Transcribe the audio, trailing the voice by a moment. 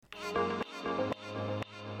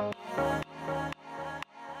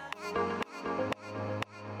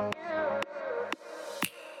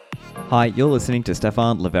Hi, you're listening to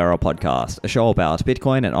Stefan Livera Podcast, a show about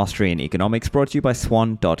Bitcoin and Austrian economics brought to you by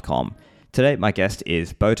Swan.com. Today, my guest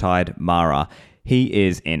is BowTiedMara. He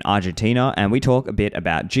is in Argentina, and we talk a bit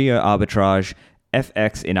about Geoarbitrage,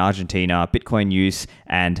 FX in Argentina, Bitcoin use,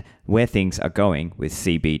 and where things are going with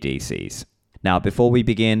CBDCs. Now, before we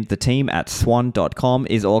begin, the team at Swan.com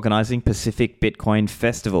is organizing Pacific Bitcoin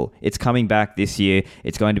Festival. It's coming back this year.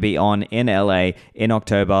 It's going to be in LA in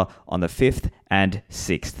October on the 5th and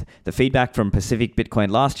 6th. The feedback from Pacific Bitcoin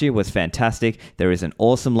last year was fantastic. There is an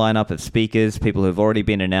awesome lineup of speakers, people who've already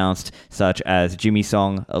been announced, such as Jimmy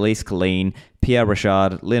Song, Elise Colleen, Pierre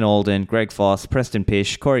Richard, Lynn Alden, Greg Foss, Preston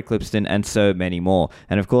Pish, Corey Clipston, and so many more.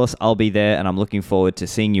 And of course, I'll be there, and I'm looking forward to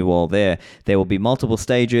seeing you all there. There will be multiple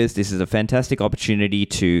stages. This is a fantastic opportunity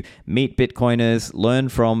to meet Bitcoiners, learn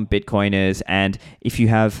from Bitcoiners, and if you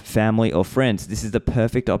have family or friends, this is the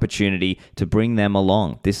perfect opportunity to bring them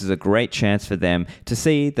along. This is a great chance for them to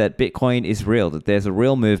see that Bitcoin is real, that there's a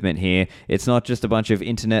real movement here. It's not just a bunch of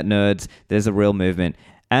internet nerds. There's a real movement.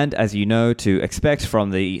 And as you know to expect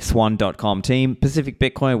from the Swan.com team, Pacific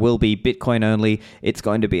Bitcoin will be Bitcoin only. It's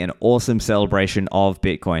going to be an awesome celebration of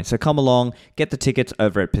Bitcoin. So come along, get the tickets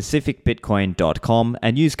over at pacificbitcoin.com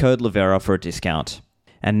and use code Livera for a discount.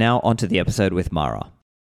 And now onto the episode with Mara.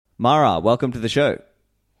 Mara, welcome to the show.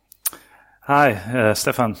 Hi,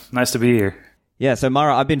 Stefan. Nice to be here. Yeah, so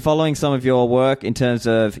Mara, I've been following some of your work in terms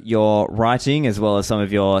of your writing as well as some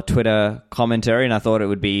of your Twitter commentary, and I thought it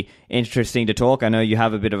would be interesting to talk. I know you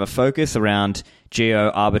have a bit of a focus around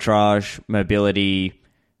geo-arbitrage, mobility,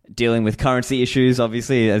 dealing with currency issues,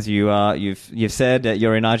 obviously, as you've said,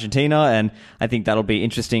 you're in Argentina, and I think that'll be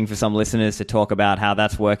interesting for some listeners to talk about how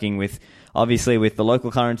that's working with, obviously, with the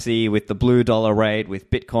local currency, with the blue dollar rate, with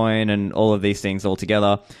Bitcoin, and all of these things all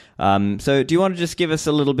together. So do you want to just give us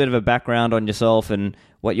a little bit of a background on yourself and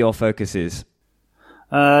what your focus is?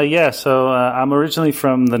 So I'm originally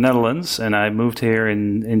from the Netherlands, and I moved here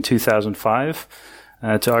in 2005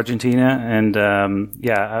 to Argentina. And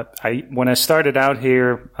I when I started out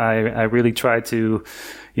here, I really tried to,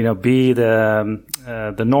 be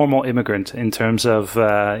the normal immigrant in terms of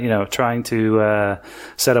trying to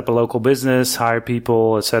set up a local business, hire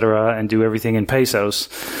people, etc., and do everything in pesos.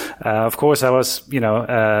 Of course, I was in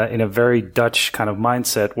a very Dutch kind of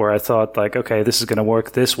mindset where I thought like, okay, this is going to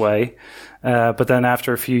work this way. But then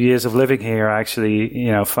after a few years of living here, I actually,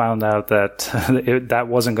 found out that that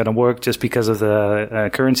wasn't going to work just because of the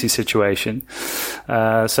currency situation.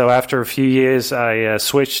 So after a few years, I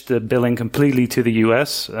switched the billing completely to the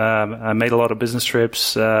US. I made a lot of business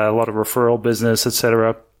trips, a lot of referral business,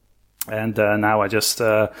 etc. And now I just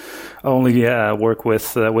only work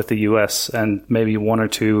with the US and maybe one or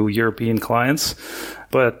two European clients.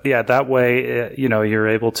 But yeah, that way, you're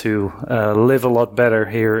able to live a lot better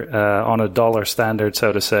here on a dollar standard,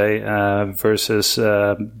 so to say, versus,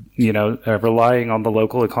 relying on the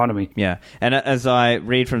local economy. Yeah. And as I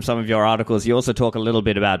read from some of your articles, you also talk a little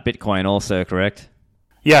bit about Bitcoin also, correct?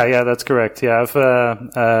 Yeah, that's correct. Yeah,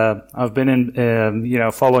 I've been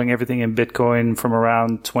in, following everything in Bitcoin from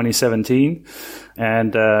around 2017.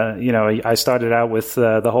 And, I started out with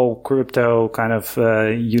the whole crypto kind of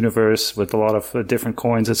universe with a lot of different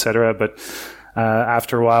coins, etc. But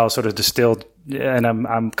after a while, sort of distilled, and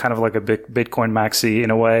I'm kind of like a big Bitcoin maxi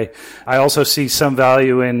in a way. I also see some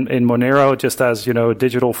value in Monero just as, a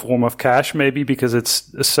digital form of cash, maybe because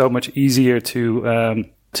it's so much easier to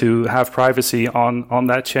have privacy on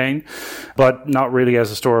that chain, but not really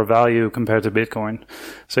as a store of value compared to Bitcoin.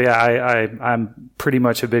 So yeah, I'm pretty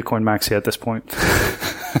much a Bitcoin maxi at this point.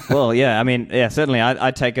 Well, yeah, I mean, yeah, certainly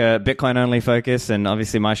I take a Bitcoin only focus, and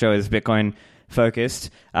obviously my show is Bitcoin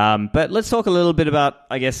focused. But let's talk a little bit about,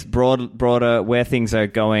 I guess, broader where things are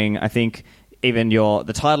going. I think even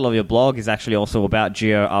the title of your blog is actually also about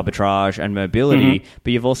geo arbitrage and mobility,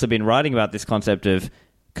 but you've also been writing about this concept of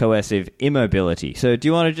coercive immobility. So do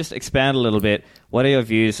you want to just expand a little bit? What are your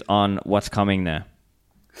views on what's coming there?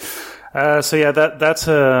 That's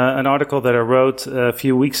an article that I wrote a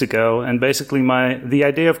few weeks ago, and basically the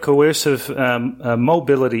idea of coercive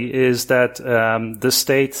mobility is that the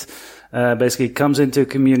state basically comes into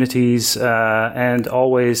communities and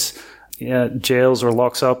always jails or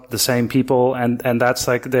locks up the same people, and that's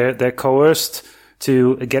like they're coerced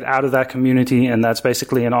to get out of that community, and that's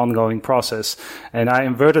basically an ongoing process. And I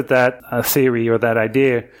inverted that theory or that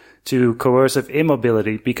idea to coercive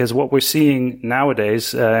immobility, because what we're seeing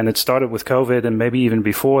nowadays, and it started with COVID and maybe even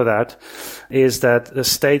before that, is that the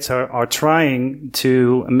states are trying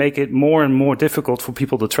to make it more and more difficult for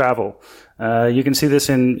people to travel. You can see this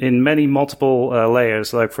in many multiple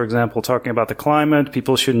layers. Like, for example, talking about the climate,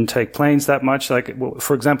 people shouldn't take planes that much. Like,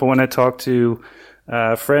 for example, when I talk to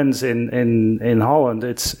friends in Holland,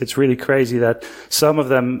 it's really crazy that some of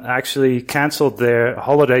them actually canceled their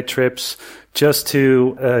holiday trips just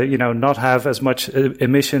to not have as much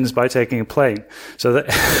emissions by taking a plane. So that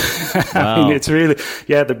Wow. I mean, it's really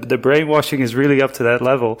the brainwashing is really up to that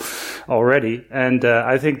level already, and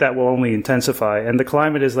I think that will only intensify. And the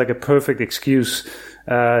climate is like a perfect excuse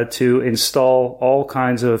to install all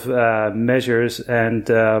kinds of measures and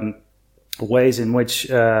ways in which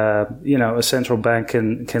a central bank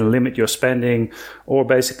can limit your spending or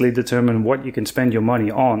basically determine what you can spend your money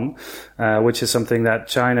on, which is something that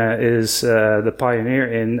China is the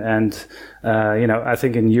pioneer in. And I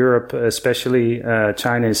think in Europe especially,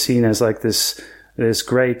 China is seen as like this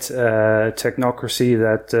great technocracy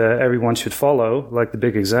that everyone should follow, like the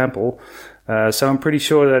big example. So I'm pretty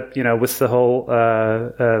sure that, with the whole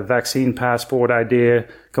vaccine passport idea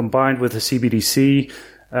combined with the CBDC,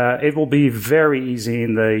 it will be very easy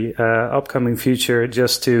in the upcoming future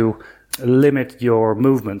just to limit your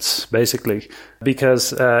movements, basically.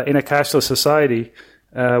 Because in a cashless society,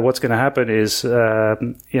 what's going to happen is,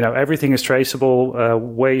 everything is traceable,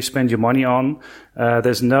 where you spend your money on.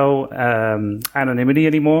 There's no anonymity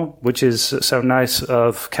anymore, which is so nice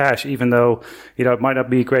of cash. Even though, it might not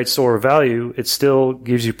be a great store of value, it still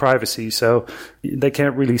gives you privacy. So they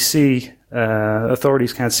can't really see,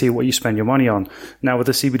 authorities can't see what you spend your money on. Now with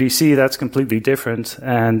the CBDC, that's completely different.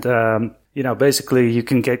 And, basically you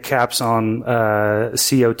can get caps on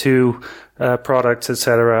CO2 products,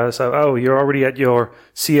 etc. So, you're already at your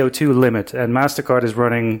CO2 limit, and MasterCard is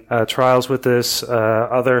running trials with this.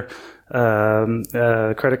 Other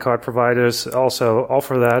credit card providers also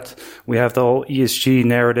offer that. We have the whole ESG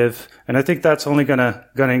narrative, and I think that's only gonna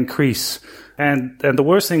increase. And the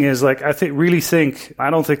worst thing is, like, I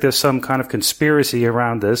don't think there's some kind of conspiracy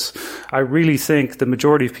around this. I really think the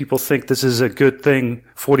majority of people think this is a good thing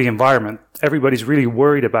for the environment. Everybody's really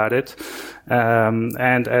worried about it.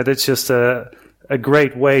 And it's just a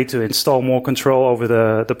great way to install more control over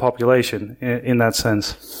the population in that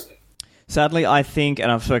sense. Sadly, I think,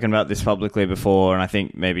 and I've spoken about this publicly before, and I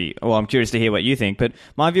think I'm curious to hear what you think, but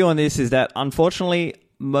my view on this is that, unfortunately,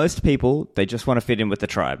 most people, they just want to fit in with the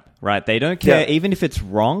tribe, right? They don't care, even if it's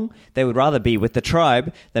wrong, they would rather be with the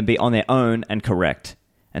tribe than be on their own and correct.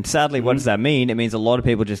 And sadly, what does that mean? It means a lot of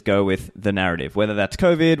people just go with the narrative, whether that's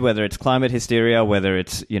COVID, whether it's climate hysteria, whether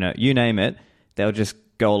it's, you name it, they'll just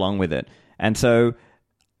go along with it. And so,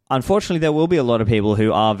 unfortunately, there will be a lot of people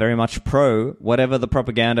who are very much pro whatever the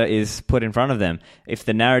propaganda is put in front of them. If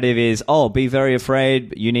the narrative is, be very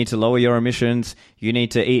afraid, you need to lower your emissions, you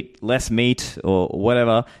need to eat less meat or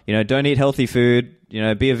whatever, don't eat healthy food,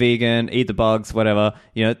 be a vegan, eat the bugs, whatever,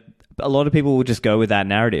 a lot of people will just go with that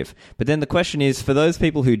narrative. But then the question is, for those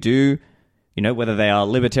people who do, whether they are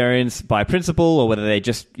libertarians by principle or whether they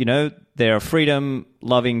just, they're a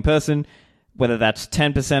freedom-loving person, whether that's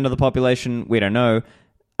 10% of the population, we don't know.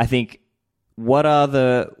 I think, what are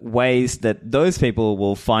the ways that those people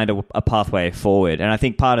will find a pathway forward? And I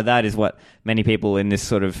think part of that is what many people in this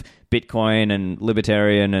sort of Bitcoin and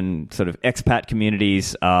libertarian and sort of expat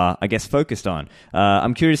communities are, I guess, focused on.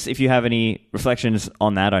 I'm curious if you have any reflections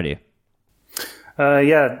on that idea.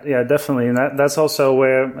 Yeah, definitely. And that's also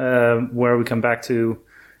where we come back to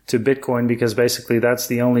Bitcoin, because basically that's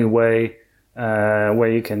the only way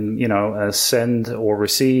where you can, send or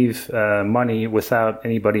receive money without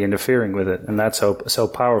anybody interfering with it. And that's so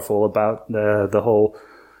powerful about the whole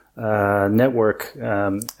network.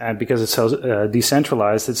 And because it's so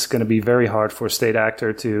decentralized, it's going to be very hard for a state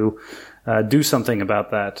actor to do something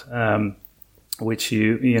about that. Which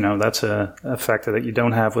that's a factor that you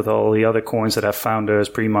don't have with all the other coins that have founders,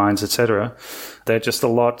 pre-mines, etc. They're just a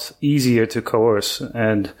lot easier to coerce.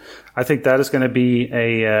 And I think that is going to be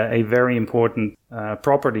a very important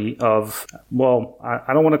property of,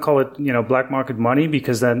 I don't want to call it, black market money,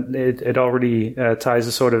 because then it already ties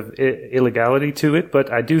a sort of illegality to it.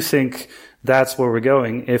 But I do think that's where we're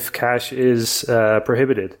going if cash is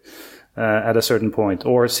prohibited. At a certain point,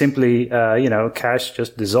 or simply, cash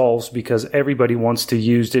just dissolves because everybody wants to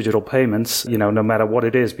use digital payments, no matter what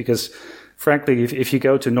it is. Because frankly, if you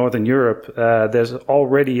go to Northern Europe, there's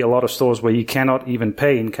already a lot of stores where you cannot even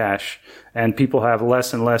pay in cash, and people have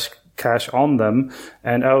less and less cash on them.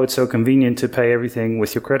 And it's so convenient to pay everything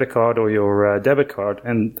with your credit card or your debit card.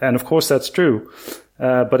 And of course that's true.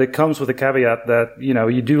 But it comes with a caveat that,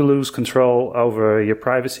 you do lose control over your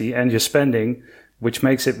privacy and your spending, which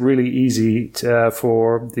makes it really easy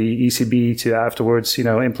for the ECB to afterwards,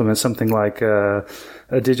 implement something like a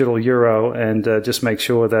digital euro and just make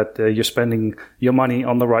sure that you're spending your money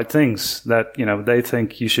on the right things that, they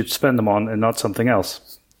think you should spend them on and not something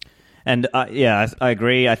else. And I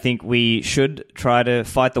agree. I think we should try to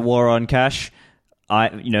fight the war on cash.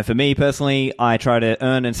 For me personally, I try to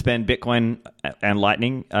earn and spend Bitcoin and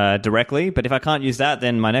Lightning directly. But if I can't use that,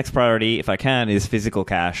 then my next priority, if I can, is physical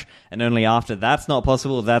cash. And only after that's not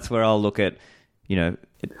possible, that's where I'll look at,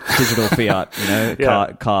 digital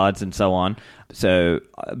fiat, cards and so on. So,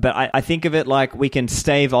 but I think of it like we can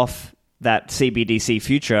stave off that CBDC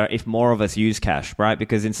future if more of us use cash, right?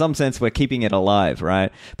 Because in some sense, we're keeping it alive,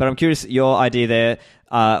 right? But I'm curious, your idea there,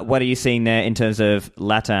 what are you seeing there in terms of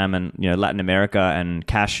LATAM and Latin America and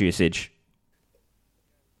cash usage?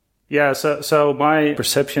 Yeah, so my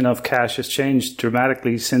perception of cash has changed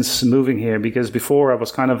dramatically since moving here, because before I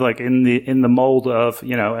was kind of like in the mold of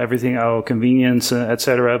everything, convenience,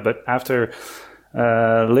 etc. But after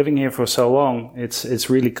living here for so long, it's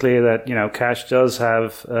really clear that cash does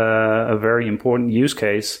have a very important use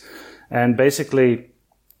case, and basically,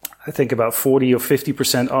 I think about 40 or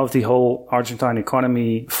 50% of the whole Argentine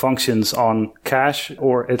economy functions on cash,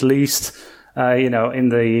 or at least in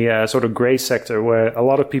the sort of gray sector, where a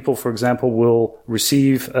lot of people, for example, will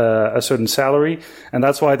receive a certain salary, and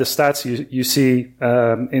that's why the stats you see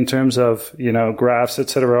in terms of graphs,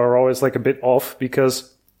 etc., are always like a bit off,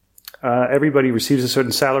 because everybody receives a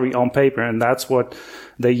certain salary on paper, and that's what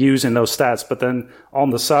they use in those stats. But then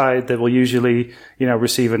on the side, they will usually,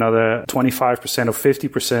 receive another 25% or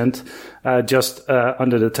 50% just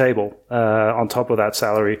under the table on top of that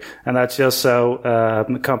salary. And that's just so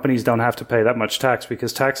companies don't have to pay that much tax,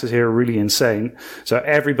 because taxes here are really insane. So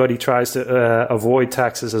everybody tries to avoid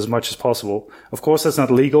taxes as much as possible. Of course, that's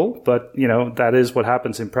not legal, but, that is what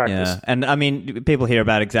happens in practice. Yeah. And I mean, people hear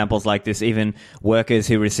about examples like this, even workers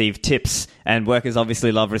who receive tips. And workers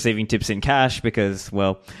obviously love receiving tips in cash because,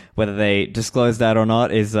 well, whether they disclose that or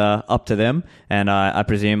not is up to them. And I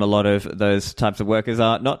presume a lot of those types of workers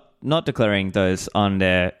are not declaring those on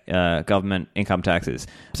their government income taxes.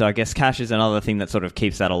 So I guess cash is another thing that sort of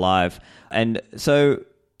keeps that alive. And so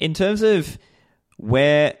in terms of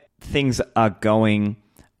where things are going,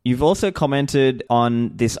 you've also commented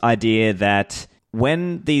on this idea that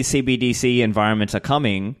when these CBDC environments are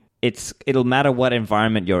coming, it'll matter what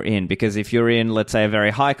environment you're in, because if you're in, let's say, a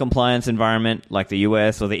very high compliance environment like the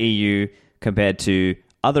US or the EU compared to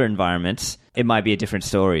other environments, it might be a different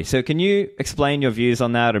story. So can you explain your views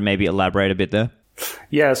on that, or maybe elaborate a bit there?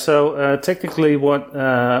 Yeah, so technically what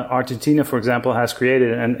Argentina, for example, has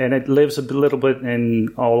created, and it lives a little bit in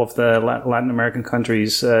all of the Latin American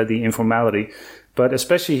countries, the informality. But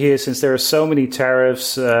especially here, since there are so many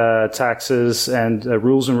tariffs, taxes, and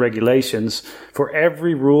rules and regulations, for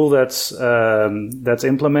every rule that's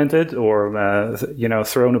implemented or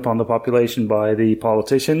thrown upon the population by the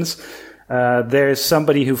politicians, there's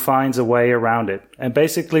somebody who finds a way around it. And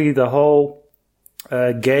basically, the whole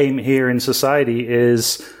game here in society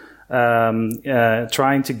is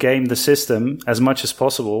trying to game the system as much as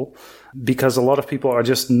possible, because a lot of people are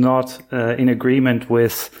just not in agreement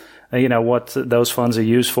with what those funds are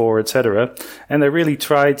used for, etc. And they really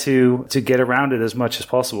try to get around it as much as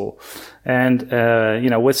possible. And,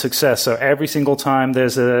 with success. So every single time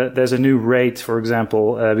there's a new rate, for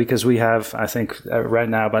example, because we have, I think, right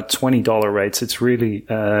now about $20 rates. It's really,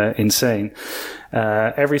 insane.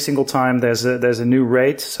 Every single time there's a new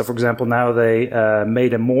rate. So for example, now they,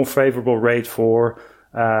 made a more favorable rate for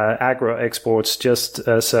agro exports, just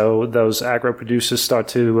so those agro producers start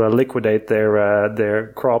to liquidate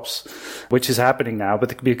their crops, which is happening now,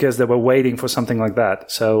 but because they were waiting for something like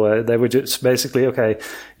that. So they were just basically, okay,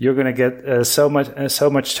 you're going to get so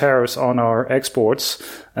much tariffs on our exports,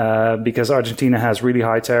 because Argentina has really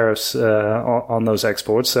high tariffs on those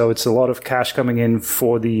exports. So it's a lot of cash coming in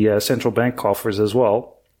for the central bank coffers as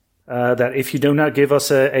well. That if you do not give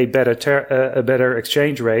us a better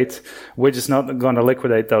exchange rate, we're just not going to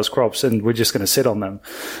liquidate those crops, and we're just going to sit on them.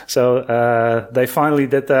 So they finally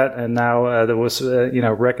did that, and now there was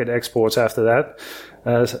record exports after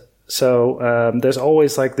that. So there's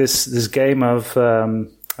always like this game of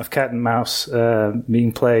cat and mouse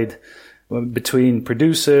being played between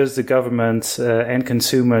producers, the government, and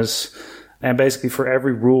consumers. And basically, for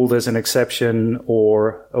every rule, there's an exception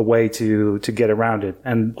or a way to get around it.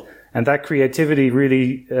 And that creativity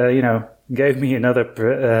really, gave me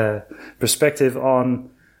another perspective on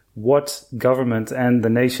what government and the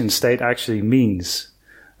nation state actually means.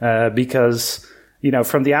 Because,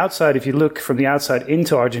 from the outside, if you look from the outside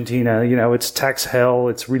into Argentina, it's tax hell,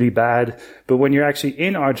 it's really bad. But when you're actually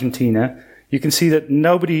in Argentina, you can see that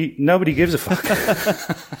nobody gives a fuck.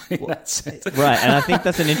 Right, and I think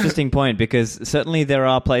that's an interesting point, because certainly there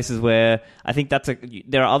are places where I think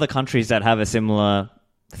there are other countries that have a similar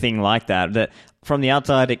thing like that. That from the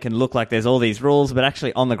outside, it can look like there's all these rules, but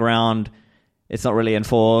actually on the ground, it's not really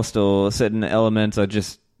enforced, or certain elements are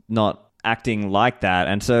just not acting like that.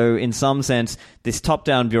 And so in some sense, this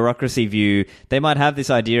top-down bureaucracy view, they might have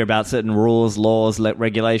this idea about certain rules, laws,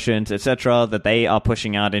 regulations, etc., that they are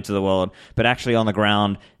pushing out into the world, but actually on the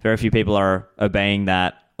ground, very few people are obeying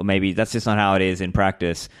that, or maybe that's just not how it is in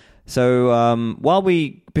practice. So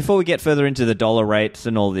before we get further into the dollar rates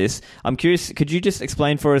and all this, I'm curious, could you just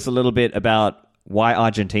explain for us a little bit about why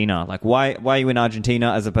Argentina? Like, why are you in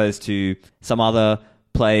Argentina as opposed to some other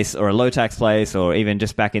place or a low tax place, or even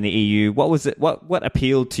just back in the EU? What was it? What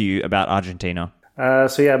appealed to you about Argentina?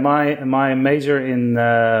 My major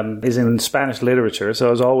is in Spanish literature. So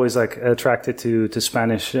I was always like attracted to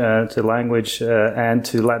Spanish, to language, and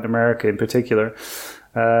to Latin America in particular.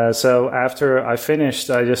 So after I finished,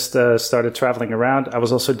 I just started traveling around. I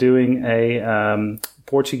was also doing a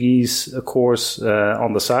Portuguese course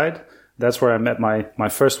on the side. That's where I met my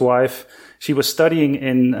first wife. She was studying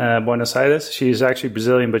in Buenos Aires. She is actually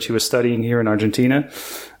Brazilian, but she was studying here in Argentina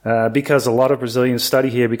because a lot of Brazilians study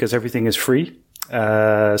here because everything is free.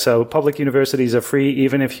 So public universities are free,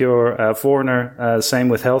 even if you're a foreigner. Same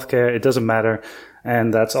with healthcare. It doesn't matter.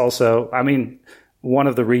 And that's also, one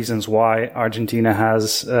of the reasons why Argentina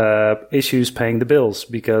has issues paying the bills,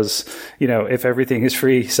 because, if everything is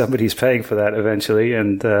free, somebody's paying for that eventually,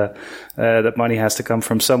 and that money has to come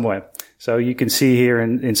from somewhere. So you can see here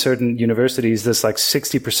in certain universities, there's like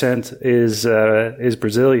 60% is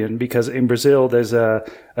Brazilian, because in Brazil there's a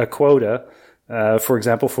quota, for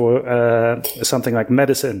example, for something like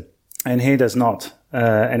medicine, and here there's not.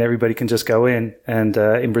 And everybody can just go in, and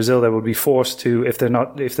in Brazil they would be forced to, if they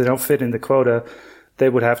don't fit in the quota, they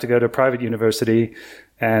would have to go to a private university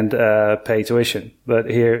and pay tuition. But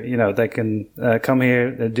here, they can come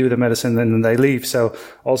here, do the medicine, and then they leave. So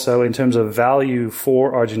also in terms of value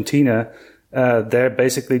for Argentina, they're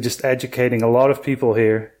basically just educating a lot of people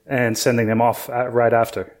here and sending them off right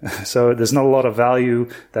after. So there's not a lot of value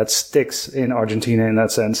that sticks in Argentina in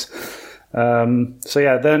that sense. Then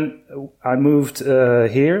I moved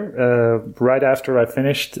here right after I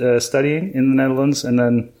finished studying in the Netherlands, and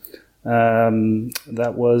then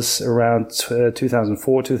that was around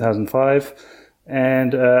 2004, 2005.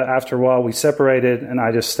 And after a while, we separated, and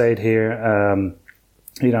I just stayed here,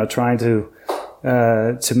 trying to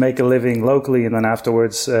make a living locally, and then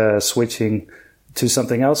afterwards switching to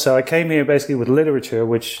something else. So I came here basically with literature,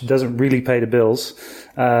 which doesn't really pay the bills.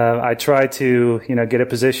 I tried to, get a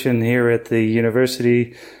position here at the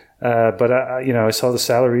university, but I saw the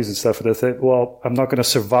salaries and stuff, and I thought, well, I'm not going to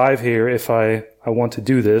survive here if I want to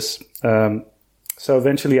do this. So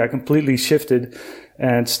eventually I completely shifted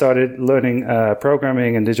and started learning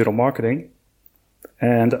programming and digital marketing.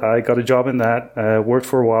 And I got a job in that, worked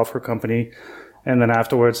for a while for a company. And then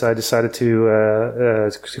afterwards I decided to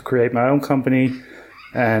create my own company.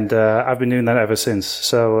 And I've been doing that ever since.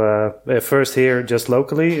 So at first here just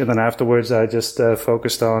locally, and then afterwards I just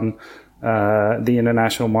focused on the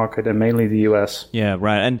international market, and mainly the US. Yeah,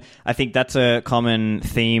 right. And I think that's a common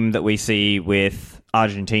theme that we see with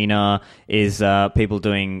Argentina is people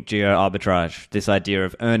doing geo-arbitrage, this idea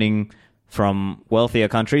of earning from wealthier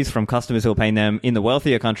countries, from customers who are paying them in the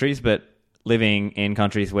wealthier countries, but living in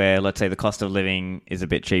countries where, let's say, the cost of living is a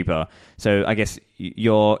bit cheaper. So I guess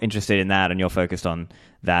you're interested in that, and you're focused on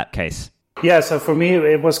that case. Yeah, so for me,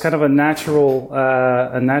 it was kind of a natural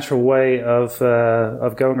way of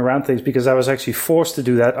going around things, because I was actually forced to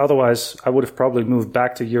do that. Otherwise, I would have probably moved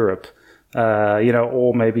back to Europe,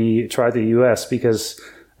 or maybe try the US, because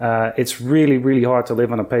it's really, really hard to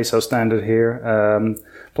live on a peso standard here.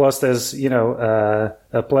 Plus, there's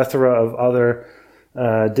a plethora of other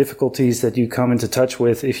difficulties that you come into touch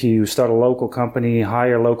with if you start a local company,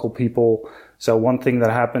 hire local people. So one thing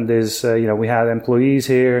that happened is, we had employees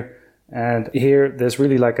here. And here, there's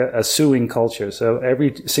really like a suing culture. So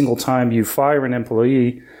every single time you fire an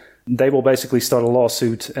employee, they will basically start a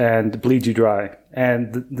lawsuit and bleed you dry.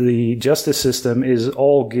 And the justice system is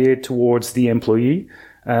all geared towards the employee.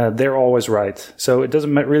 They're always right. So it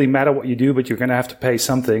doesn't really matter what you do, but you're going to have to pay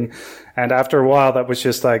something. And after a while, that was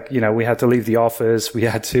just like, we had to leave the office. We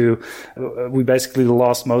basically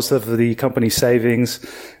lost most of the company savings.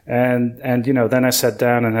 And then I sat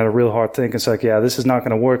down and had a real hard think. It's like, yeah, this is not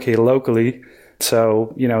going to work here locally.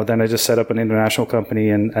 So, then I just set up an international company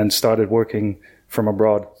and started working from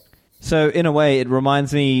abroad. So in a way, it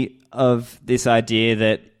reminds me of this idea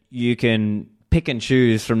that you can pick and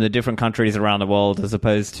choose from the different countries around the world, as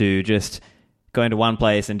opposed to just going to one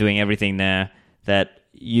place and doing everything there, that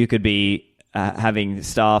you could be having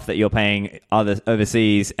staff that you're paying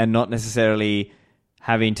overseas and not necessarily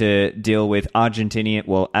having to deal with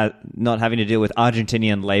not having to deal with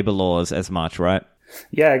Argentinian labor laws as much, right?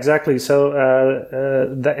 Yeah, exactly. So,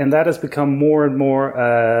 that has become more and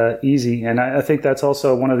more easy, and I think that's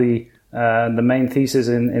also one of the main theses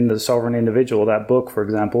in the Sovereign Individual. That book, for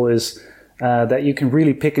example, is that you can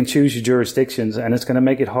really pick and choose your jurisdictions, and it's going to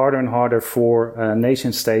make it harder and harder for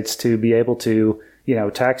nation states to be able to,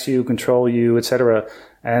 tax you, control you, etc.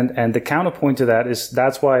 And the counterpoint to that is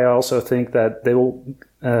that's why I also think that they will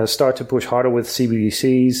start to push harder with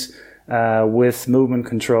CBDCs, with movement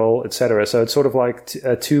control, etc. So it's sort of like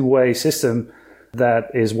a two-way system that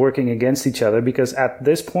is working against each other, because at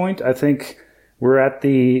this point, I think we're at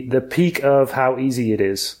the peak of how easy it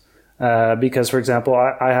is. Because, for example,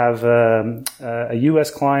 I have a US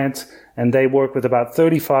client, and they work with about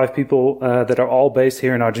 35 people that are all based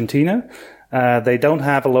here in Argentina. They don't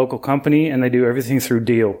have a local company, and they do everything through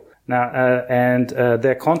Deal. Now, and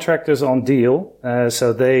they're contractors on Deal,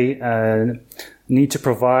 so they need to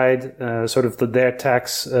provide sort of their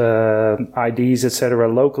tax IDs,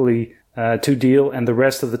 etc., locally to Deal, and the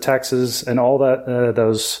rest of the taxes and all that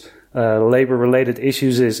those labor-related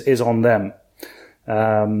issues is on them.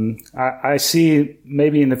 I see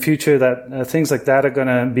maybe in the future that things like that are going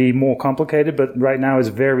to be more complicated, but right now it's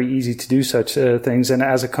very easy to do such things. And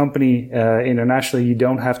as a company internationally, you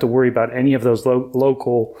don't have to worry about any of those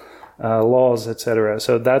local laws, etc.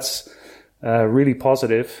 So that's really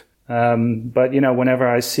positive. But whenever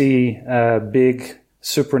I see big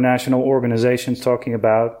supranational organizations talking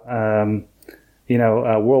about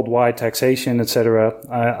worldwide taxation, etc.,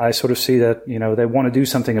 I sort of see that they want to do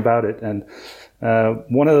something about it. And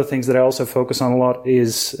one of the things that I also focus on a lot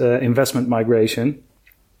is investment migration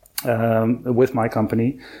with my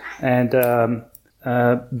company. And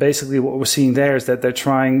basically what we're seeing there is that they're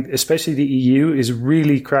trying, especially the EU, is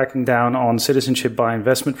really cracking down on citizenship by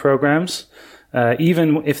investment programs,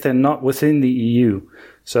 even if they're not within the EU.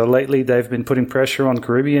 So lately they've been putting pressure on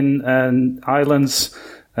Caribbean islands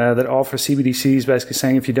that offer CBDCs, basically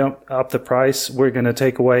saying if you don't up the price, we're going to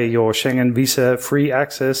take away your Schengen visa free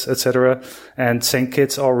access, etc. And St.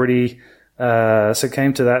 Kitts already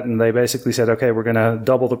succumbed to that, and they basically said, okay, we're going to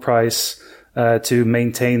double the price to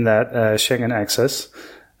maintain that Schengen access.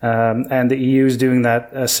 And the EU is doing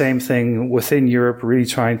that same thing within Europe, really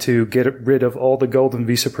trying to get rid of all the golden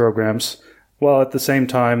visa programs, while at the same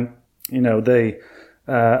time, they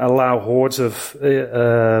allow hordes of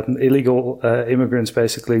illegal immigrants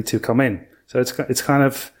basically to come in. So it's kind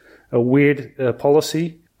of a weird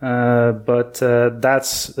policy, but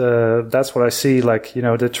that's what I see. Like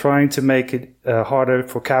they're trying to make it harder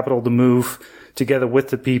for capital to move together with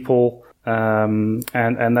the people, and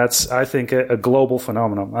that's, I think, a global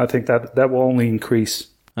phenomenon. I think that will only increase.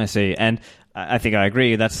 I see, and I think I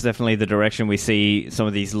agree. That's definitely the direction we see some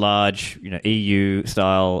of these large,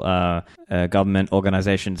 EU-style government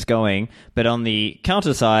organizations going. But on the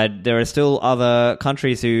counter side, there are still other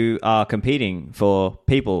countries who are competing for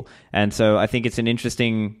people. And so I think it's an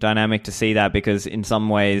interesting dynamic to see that, because in some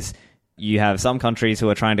ways you have some countries who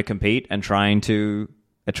are trying to compete and trying to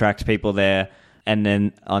attract people there. And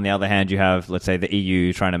then on the other hand, you have, let's say, the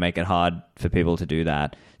EU trying to make it hard for people to do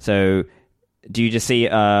that. So do you just see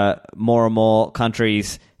more and more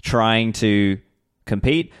countries trying to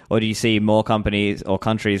compete, or do you see more companies or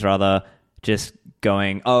countries rather just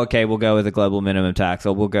going, oh, okay, we'll go with a global minimum tax,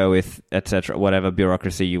 or we'll go with etc., whatever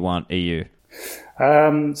bureaucracy you want, EU?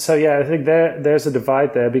 So yeah, I think there's a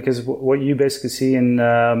divide there, because what you basically see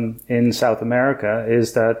in South America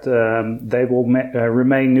is that they will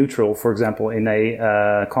remain neutral. For example, in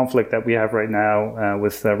a conflict that we have right now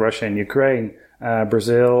with Russia and Ukraine.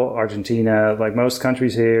 Brazil, Argentina, like most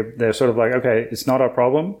countries here, they're sort of like, okay, it's not our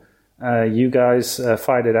problem. You guys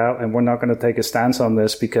fight it out, and we're not going to take a stance on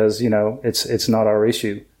this because, it's not our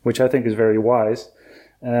issue, which I think is very wise.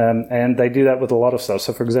 And they do that with a lot of stuff.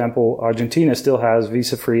 So, for example, Argentina still has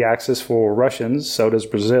visa-free access for Russians. So does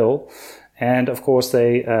Brazil. And of course,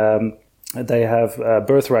 they have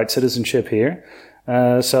birthright citizenship here.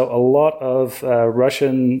 So a lot of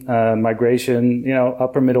Russian migration,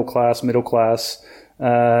 upper middle class,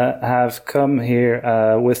 have come here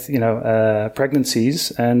with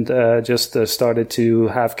pregnancies and just started to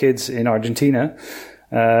have kids in Argentina.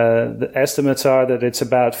 The estimates are that it's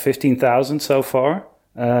about 15,000 so far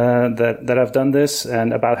that have done this,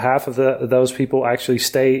 and about half of those people actually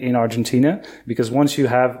stay in Argentina, because once you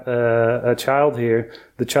have a child here,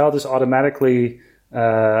 the child is automatically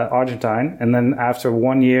Argentine, and then after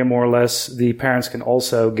 1 year, more or less, the parents can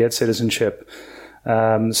also get citizenship.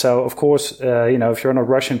 So, of course, if you're on a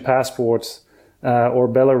Russian passport or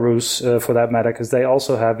Belarus, for that matter, because they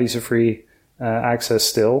also have visa-free access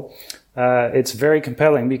still, it's very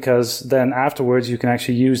compelling because then afterwards you can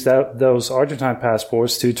actually use those Argentine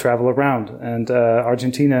passports to travel around. And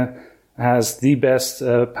Argentina has the best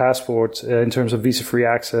passport in terms of visa-free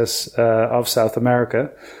access of South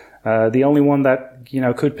America. The only one that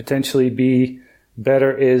could potentially be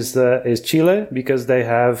better is Chile, because they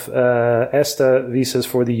have ESTA visas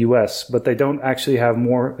for the US, but they don't actually have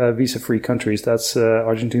more visa-free countries. That's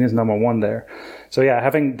Argentina's number one there. So yeah,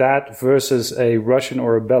 having that versus a Russian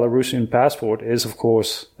or a Belarusian passport is of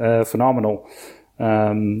course phenomenal.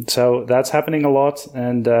 So that's happening a lot,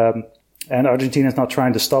 and Argentina is not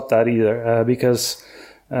trying to stop that either, because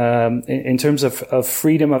in terms of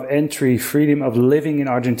freedom of entry, freedom of living in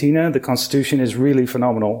Argentina, the constitution is really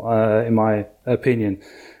phenomenal, in my opinion.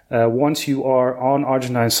 Once you are on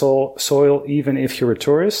Argentine soil, even if you're a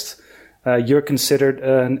tourist, you're considered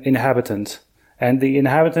an inhabitant. And the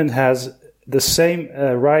inhabitant has the same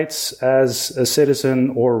rights as a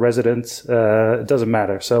citizen or resident. It doesn't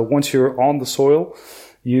matter. So once you're on the soil,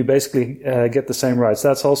 you basically get the same rights.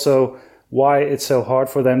 That's also why it's so hard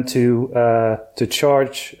for them to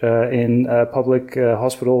charge in public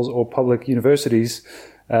hospitals or public universities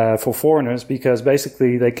for foreigners, because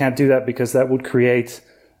basically they can't do that, because that would create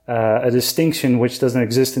a distinction which doesn't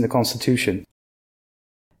exist in the Constitution.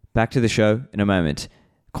 Back to the show in a moment.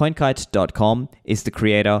 CoinKite.com is the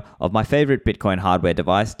creator of my favorite Bitcoin hardware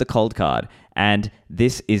device, the Cold Card. And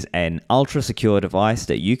this is an ultra-secure device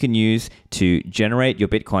that you can use to generate your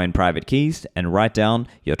Bitcoin private keys and write down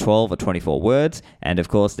your 12 or 24 words. And of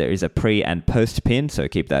course, there is a pre and post pin, so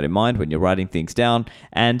keep that in mind when you're writing things down.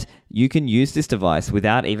 And you can use this device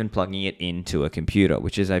without even plugging it into a computer,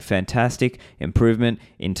 which is a fantastic improvement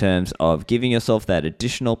in terms of giving yourself that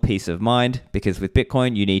additional peace of mind, because with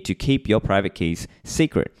Bitcoin, you need to keep your private keys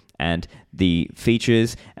secret. And the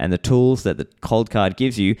features and the tools that the Cold Card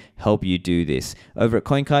gives you help you do this. Over at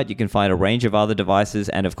CoinKite, you can find a range of other devices,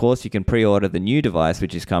 and of course, you can pre-order the new device,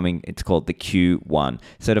 which is coming. It's called the Q1.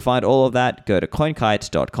 So to find all of that, go to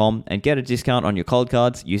CoinKite.com and get a discount on your Cold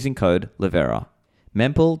Cards using code Livera.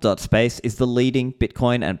 Mempool.space is the leading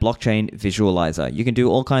Bitcoin and blockchain visualizer. You can do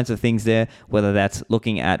all kinds of things there, whether that's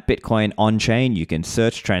looking at Bitcoin on-chain, you can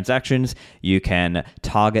search transactions, you can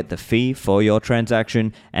target the fee for your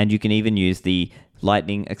transaction, and you can even use the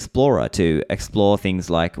Lightning Explorer to explore things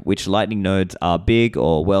like which Lightning nodes are big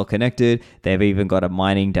or well connected. They've even got a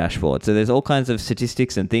mining dashboard. So there's all kinds of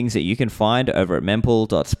statistics and things that you can find over at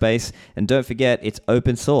mempool.space. And don't forget, it's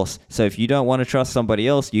open source. So if you don't want to trust somebody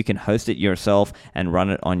else, you can host it yourself and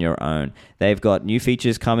run it on your own. They've got new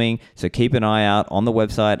features coming, so keep an eye out on the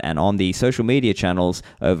website and on the social media channels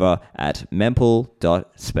over at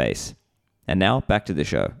mempool.space. And now back to the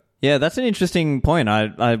show. Yeah, that's an interesting point.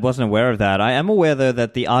 I wasn't aware of that. I am aware, though,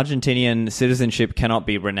 that the Argentinian citizenship cannot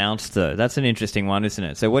be renounced, though. That's an interesting one, isn't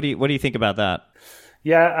it? So what do you think about that?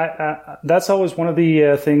 Yeah, that's always one of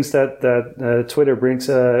the things that Twitter brings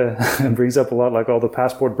up a lot. Like all the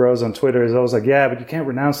passport bros on Twitter is always like, yeah, but you can't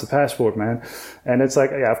renounce the passport, man. And it's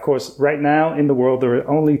like, yeah, of course, right now in the world, there are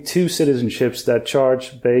only two citizenships that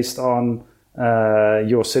charge based on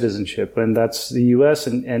your citizenship, and that's the US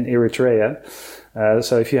and Eritrea.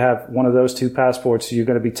 So if you have one of those two passports, you're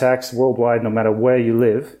going to be taxed worldwide no matter where you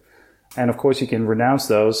live. And of course, you can renounce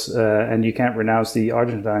those, and you can't renounce the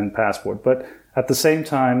Argentine passport. But at the same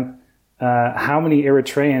time, how many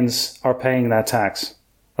Eritreans are paying that tax?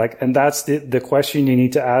 And that's the question you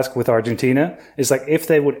need to ask with Argentina, is like, if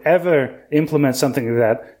they would ever implement something like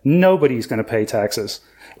that, nobody's going to pay taxes.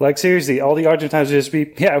 Like, seriously, all the Argentines would just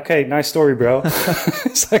be, yeah, okay, nice story, bro.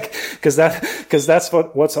 It's like, cause that's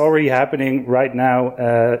what's already happening right now,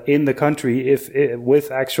 in the country, with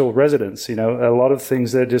actual residents, a lot of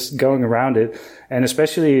things that are just going around it. And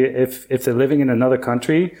especially if they're living in another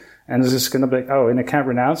country and it's just going to be, oh, and I can't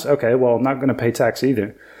renounce. Okay, well, I'm not going to pay tax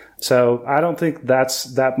either. So I don't think that's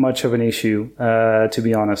that much of an issue, to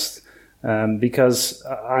be honest. Because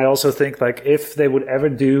I also think, like, if they would ever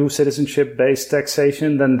do citizenship-based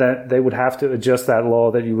taxation, then that they would have to adjust that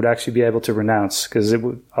law that you would actually be able to renounce, because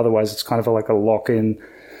otherwise it's kind of like a lock-in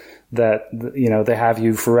that, they have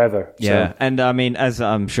you forever. Yeah, so. And I mean, as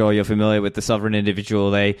I'm sure you're familiar with the sovereign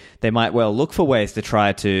individual, they might well look for ways to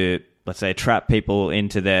try to, let's say, trap people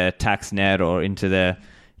into their tax net or into their...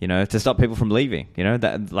 to stop people from leaving,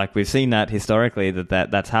 that, like, we've seen that historically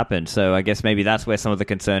that's happened. So I guess maybe that's where some of the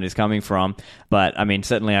concern is coming from. But I mean,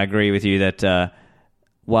 certainly I agree with you that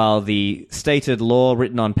while the stated law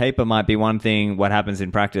written on paper might be one thing, what happens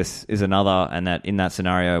in practice is another. And that in that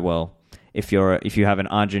scenario, well, if you have an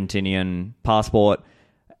Argentinian passport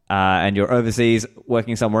and you're overseas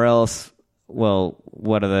working somewhere else, well,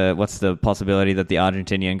 what's the possibility that the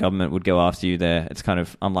Argentinian government would go after you there? It's kind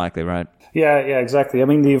of unlikely, right? Yeah, exactly. I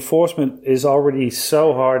mean, the enforcement is already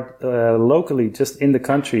so hard locally, just in the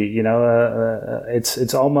country.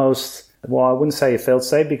 It's almost, well, I wouldn't say a failed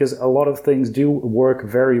state, because a lot of things do work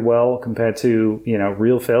very well compared to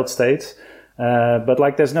real failed states. But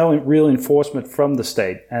like, there's no real enforcement from the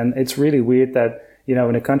state, and it's really weird that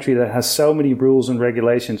in a country that has so many rules and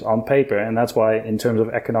regulations on paper, and that's why in terms of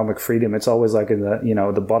economic freedom, it's always like in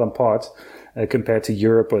the the bottom part compared to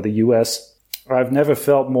Europe or the US. I've never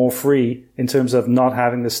felt more free in terms of not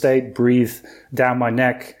having the state breathe down my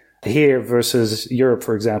neck here versus Europe,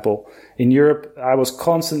 for example. In Europe, I was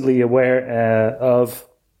constantly aware of,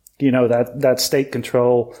 that state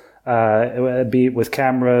control, be it with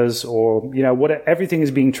cameras or, everything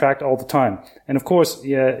is being tracked all the time. And of course,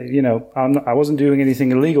 I wasn't doing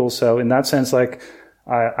anything illegal. So in that sense, like,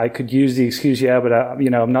 I could use the excuse, but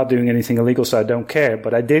I'm not doing anything illegal, so I don't care.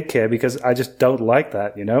 But I did care because I just don't like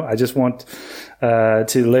that, I just want to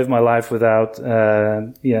live my life without,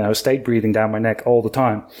 state breathing down my neck all the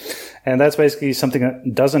time. And that's basically something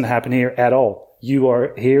that doesn't happen here at all. You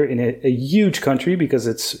are here in a huge country, because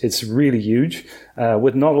it's really huge,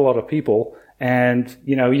 with not a lot of people. And,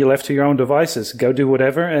 you're left to your own devices. Go do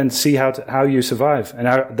whatever and see how you survive.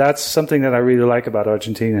 And that's something that I really like about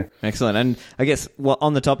Argentina. Excellent. And I guess,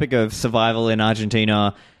 on the topic of survival in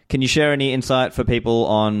Argentina, can you share any insight for people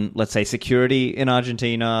on, let's say, security in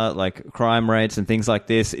Argentina, like crime rates and things like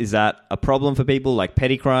this? Is that a problem for people, like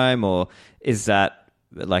petty crime, or is that,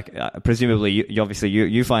 like, presumably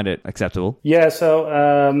you find it acceptable? Yeah,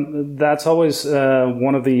 so that's always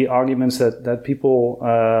one of the arguments that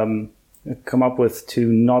people come up with to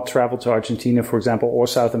not travel to Argentina, for example, or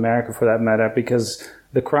South America for that matter, because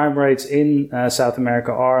the crime rates in South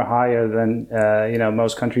America are higher than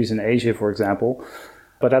most countries in Asia, for example.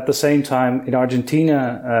 But at the same time, in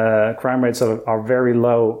Argentina, crime rates are very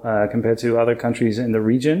low compared to other countries in the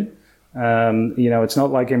region. It's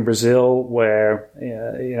not like in Brazil where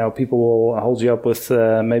people will hold you up with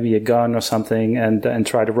maybe a gun or something and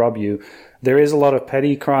try to rob you. There is a lot of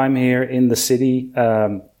petty crime here in the city.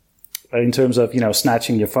 In terms of,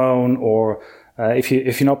 snatching your phone, or if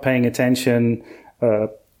you're not paying attention,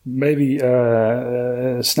 maybe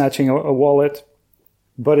snatching a wallet.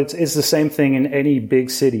 But it's the same thing in any big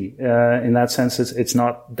city. In that sense, it's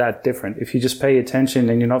not that different. If you just pay attention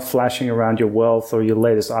and you're not flashing around your wealth or your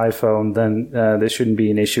latest iPhone, then there shouldn't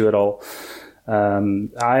be an issue at all.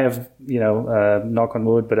 I have, knock on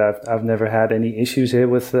wood, but I've never had any issues here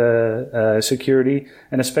with security,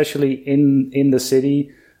 and especially in the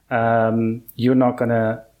city. You're not going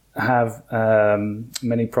to have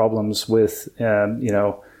many problems with,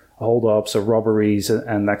 hold-ups or robberies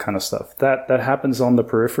and that kind of stuff. That happens on the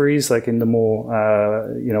peripheries, like in the more,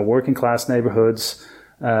 working-class neighborhoods.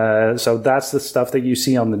 So that's the stuff that you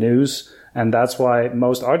see on the news. And that's why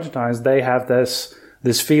most Argentines, they have this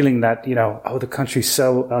feeling that, the country's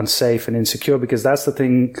so unsafe and insecure, because that's the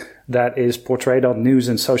thing that is portrayed on news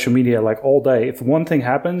and social media, like, all day. If one thing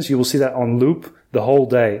happens, you will see that on loop the whole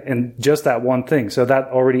day, and just that one thing. So that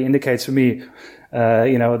already indicates to me,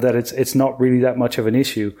 that it's not really that much of an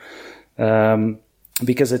issue.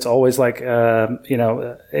 Because it's always like, and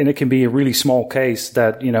it can be a really small case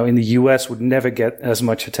that, in the US would never get as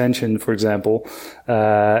much attention, for example.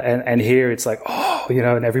 And here it's like,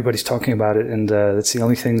 and everybody's talking about it. And, that's the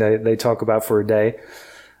only thing they talk about for a day.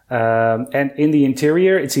 And in the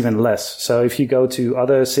interior, it's even less. So if you go to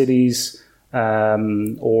other cities,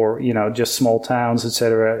 or, just small towns,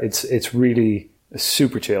 etc., it's really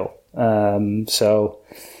super chill.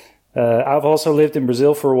 I've also lived in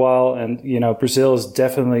Brazil for a while, and Brazil is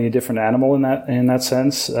definitely a different animal in that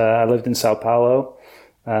sense. I lived in Sao Paulo,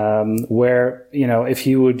 where if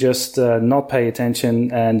you would just not pay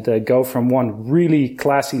attention and go from one really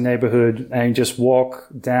classy neighborhood and just walk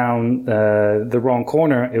down the wrong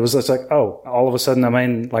corner, it was just like, all of a sudden I'm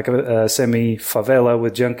in like a semi favela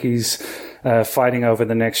with junkies fighting over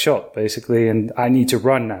the next shot, basically, and I need to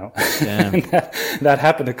run now. And that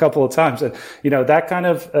happened a couple of times. And, that kind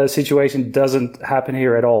of situation doesn't happen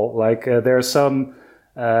here at all. Like, there are some,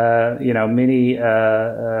 mini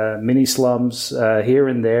slums here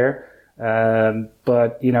and there.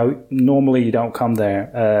 But, normally you don't come there,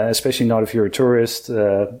 especially not if you're a tourist.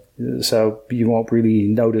 So you won't really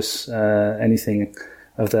notice anything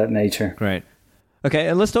of that nature. Great. Okay,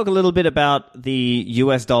 and let's talk a little bit about the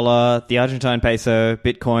US dollar, the Argentine peso,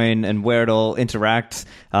 Bitcoin, and where it all interacts.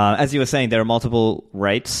 As you were saying, there are multiple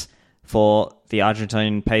rates for the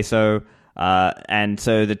Argentine peso. And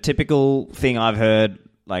so the typical thing I've heard,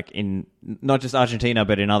 like in not just Argentina,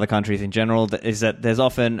 but in other countries in general, is that there's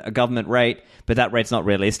often a government rate, but that rate's not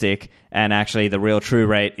realistic. And actually the real true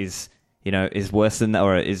rate is worse than that,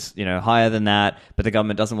 or is, higher than that, but the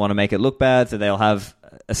government doesn't want to make it look bad. So they'll have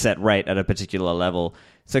a set rate at a particular level.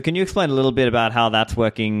 So can you explain a little bit about how that's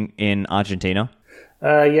working in Argentina?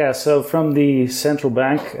 So from the central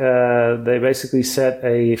bank, they basically set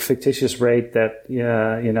a fictitious rate that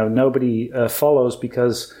nobody follows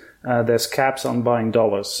because there's caps on buying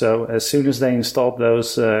dollars. So as soon as they installed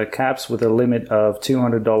those caps with a limit of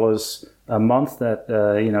 $200 a month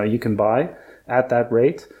that you can buy at that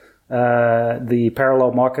rate, the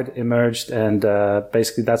parallel market emerged, and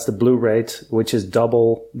basically that's the blue rate, which is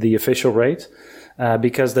double the official rate,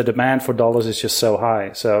 because the demand for dollars is just so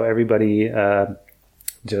high. So everybody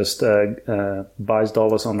just buys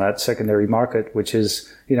dollars on that secondary market, which is,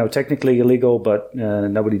 technically illegal, but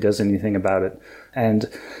nobody does anything about it. And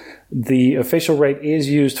the official rate is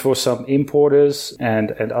used for some importers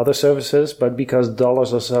and other services, but because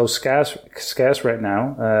dollars are so scarce right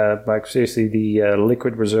now, like seriously, the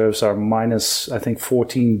liquid reserves are minus, I think,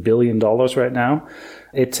 $14 billion right now.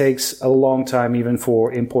 It takes a long time even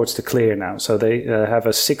for imports to clear now. So they have a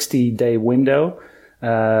 60-day window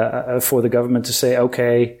for the government to say,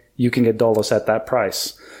 okay, you can get dollars at that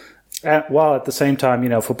price. While at the same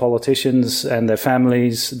time, for politicians and their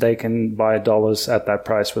families, they can buy dollars at that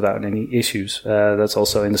price without any issues. That's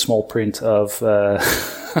also in the small print of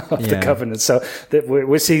the governance. So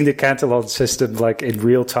we're seeing the Cantillon system like in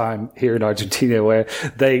real time here in Argentina, where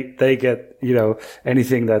they get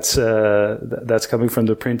anything that's coming from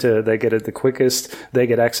the printer, they get it the quickest. They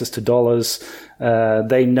get access to dollars.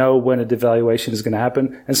 They know when a devaluation is going to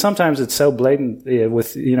happen, and sometimes it's so blatant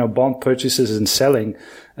with bond purchases and selling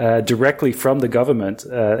directly from the government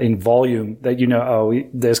in volume that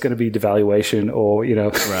there's going to be devaluation, or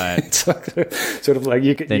right. It's like, sort of like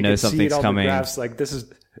you know something's see it coming. The graphs, like this is.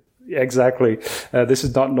 Exactly. This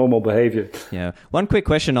is not normal behavior. Yeah. One quick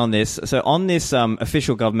question on this. So on this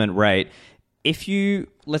official government rate, if you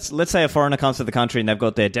let's say a foreigner comes to the country and they've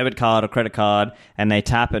got their debit card or credit card and they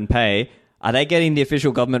tap and pay, are they getting the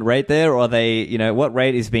official government rate there, or are they, what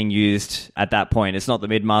rate is being used at that point? It's not the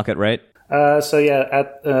mid-market rate? I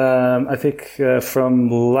think from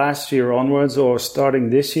last year onwards, or starting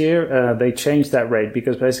this year, they changed that rate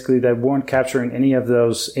because basically they weren't capturing any of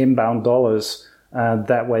those inbound dollars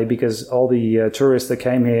that way, because all the tourists that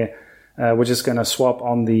came here were just going to swap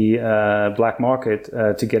on the black market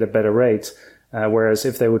to get a better rate. Whereas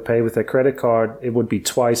if they would pay with their credit card, it would be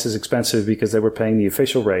twice as expensive because they were paying the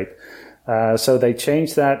official rate. So they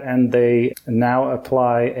changed that, and they now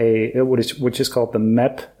apply which is called the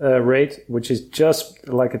MEP rate, which is just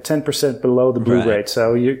like a 10% below the blue right. rate.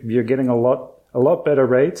 So you're getting a lot better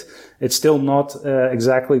rate. It's still not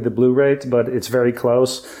exactly the blue rate, but it's very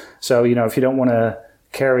close. So, if you don't want to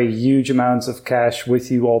carry huge amounts of cash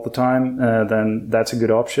with you all the time, then that's a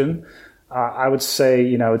good option. I would say,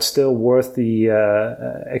 it's still worth the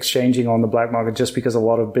exchanging on the black market, just because a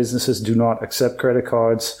lot of businesses do not accept credit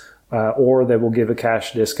cards, or they will give a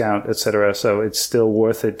cash discount, etc. So it's still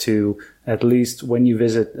worth it to, at least when you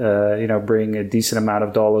visit, bring a decent amount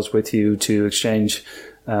of dollars with you to exchange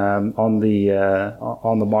on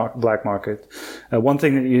the black market. One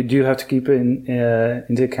thing that you do have to keep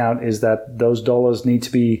into account is that those dollars need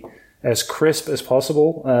to be as crisp as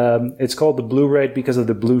possible. It's called the blue rate because of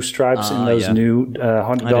the blue stripes in those new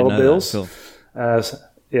 $100 bills. Cool.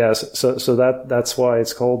 So that's why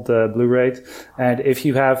it's called blue rate. And if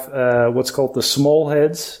you have what's called the small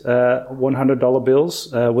heads $100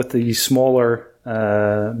 bills with the smaller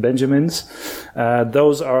Benjamins,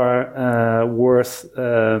 those are worth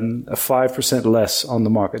 5% less on the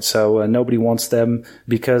market. So nobody wants them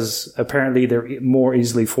because apparently they're more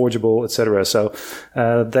easily forgeable, etc. So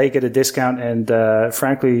they get a discount, and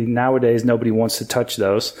frankly, nowadays nobody wants to touch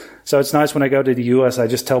those. So it's nice when I go to the US, I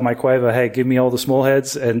just tell my Cueva, hey, give me all the small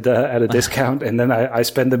heads and at a discount, and then I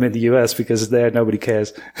spend them in the US because there nobody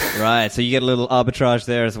cares. Right, so you get a little arbitrage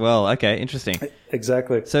there as well. Okay, interesting.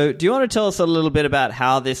 Exactly. So do you want to tell us a little bit about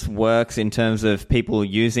how this works in terms of people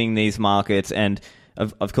using these markets, and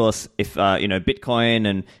of course, if Bitcoin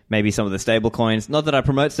and maybe some of the stable coins, not that I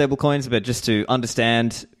promote stable coins, but just to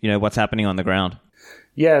understand what's happening on the ground?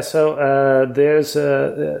 Yeah, so there's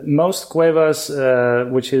most Cuevas,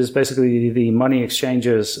 which is basically the money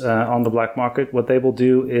exchanges on the black market. What they will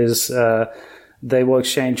do is they will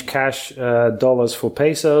exchange cash dollars for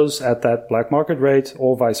pesos at that black market rate,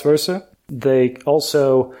 or vice versa. They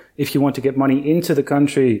also, if you want to get money into the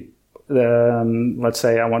country, let's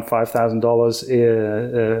say I want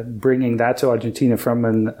 $5,000, bringing that to Argentina from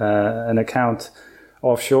an account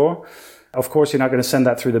offshore. Of course, you're not going to send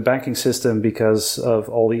that through the banking system because of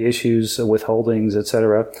all the issues, withholdings,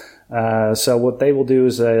 etc. So what they will do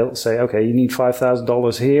is they'll say, okay, you need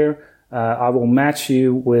 $5,000 here. I will match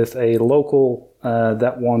you with a local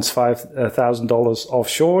that wants $5,000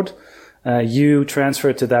 offshore. You transfer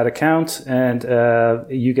it to that account, and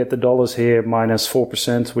you get the dollars here minus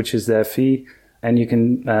 4%, which is their fee. And you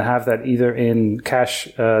can have that either in cash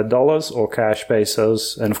dollars or cash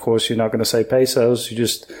pesos. And of course, you're not going to say pesos. You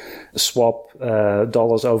just swap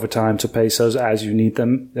dollars over time to pesos as you need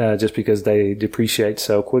them, just because they depreciate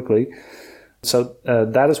so quickly. So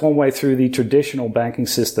that is one way through the traditional banking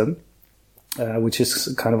system, which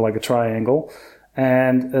is kind of like a triangle.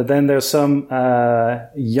 And then there's some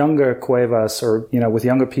younger cuevas, or with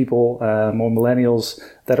younger people, more millennials,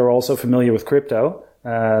 that are also familiar with crypto.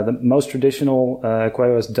 The most traditional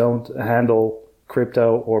cuevas don't handle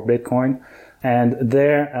crypto or Bitcoin. And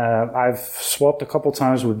there, I've swapped a couple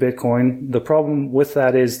times with Bitcoin. The problem with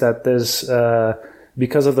that is that there's,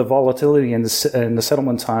 because of the volatility in the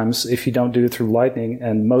settlement times, if you don't do it through Lightning,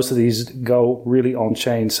 and most of these go really on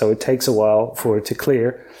chain, so it takes a while for it to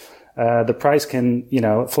clear. The price can,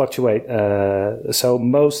 fluctuate. So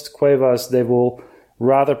most cuevas, they will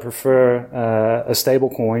rather prefer a stable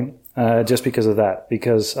coin. Just because of that,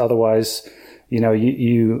 because otherwise,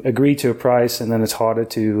 you agree to a price and then it's harder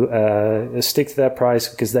to stick to that price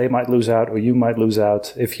because they might lose out or you might lose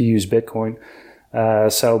out if you use Bitcoin.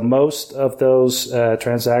 So most of those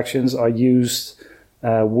transactions are used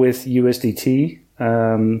with USDT.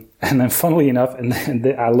 And then funnily enough, and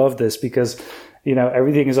I love this because,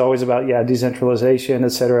 everything is always about, decentralization,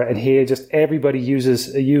 etc. And here just everybody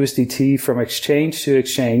uses a USDT from exchange to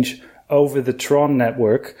exchange over the Tron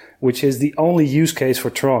network, which is the only use case for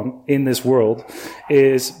Tron in this world,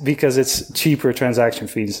 is because it's cheaper transaction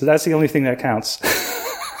fees. So that's the only thing that counts.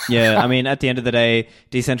 Yeah, I mean, at the end of the day,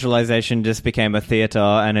 decentralization just became a theater,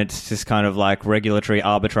 and it's just kind of like regulatory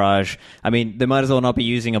arbitrage. I mean, they might as well not be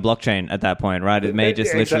using a blockchain at that point, right? It may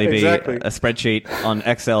just literally be a spreadsheet on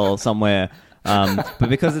Excel somewhere. But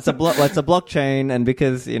because it's a blockchain, and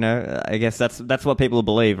because I guess that's what people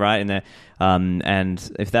believe, right?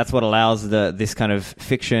 And if that's what allows this kind of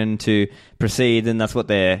fiction to proceed, then that's what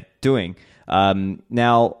they're doing.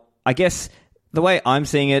 Now, I guess the way I'm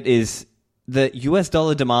seeing it is the US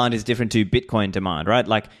dollar demand is different to Bitcoin demand, right?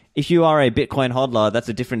 Like if you are a Bitcoin hodler, that's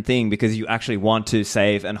a different thing because you actually want to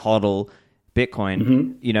save and hodl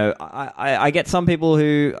Bitcoin. Mm-hmm. I get some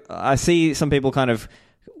people I see some people kind of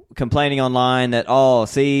complaining online that,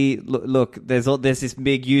 look, there's this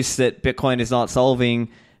big use that Bitcoin is not solving.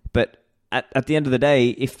 But at the end of the day,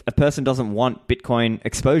 if a person doesn't want Bitcoin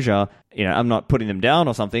exposure, I'm not putting them down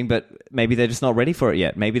or something, but maybe they're just not ready for it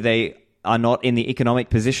yet. Maybe they are not in the economic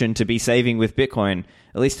position to be saving with Bitcoin.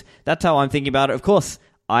 At least that's how I'm thinking about it. Of course,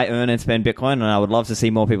 I earn and spend Bitcoin, and I would love to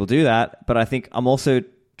see more people do that. But I think I'm also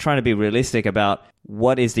trying to be realistic about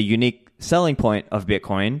what is the unique selling point of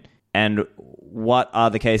Bitcoin, and what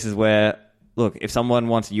are the cases where, look, if someone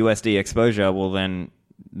wants USD exposure, well, then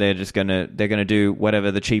they're gonna do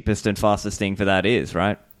whatever the cheapest and fastest thing for that is,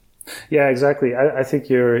 right? Yeah, exactly. I think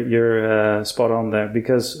you're spot on there,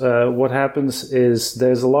 because what happens is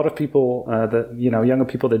there's a lot of people that younger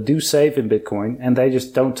people that do save in Bitcoin, and they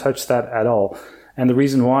just don't touch that at all. And the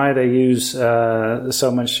reason why they use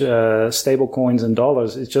so much stable coins and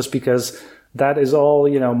dollars is just because that is all,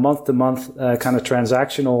 month to month kind of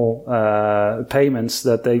transactional payments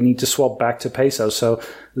that they need to swap back to pesos. So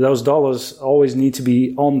those dollars always need to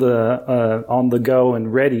be on the go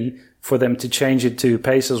and ready for them to change it to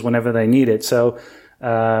pesos whenever they need it. So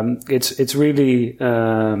it's really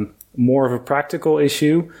more of a practical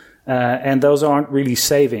issue, and those aren't really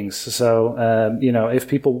savings. So if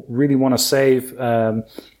people really want to save,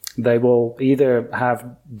 they will either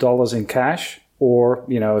have dollars in cash, or,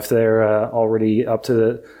 if they're already up to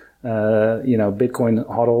the, Bitcoin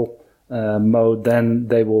hodl mode, then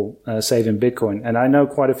they will save in Bitcoin. And I know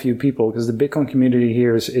quite a few people, because the Bitcoin community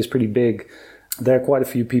here is pretty big. There are quite a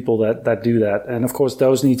few people that do that. And of course,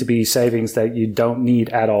 those need to be savings that you don't need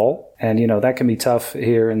at all. And, that can be tough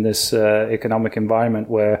here in this economic environment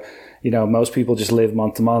where, most people just live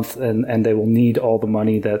month to month, and they will need all the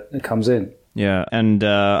money that comes in. Yeah, and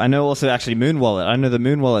I know also actually Moon Wallet. I know the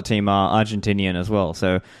Moon Wallet team are Argentinian as well,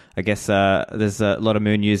 so I guess there's a lot of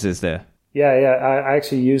Moon users there. Yeah, I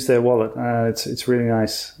actually use their wallet. It's really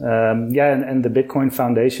nice. And the Bitcoin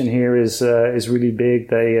Foundation here is really big.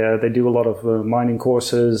 They do a lot of mining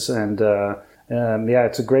courses, and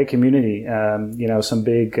it's a great community. Some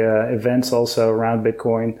big events also around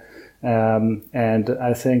Bitcoin. And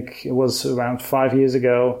I think it was around 5 years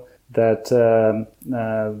ago, that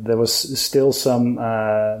there was still some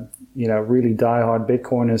really diehard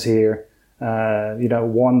Bitcoiners here.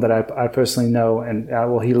 One that I personally know, and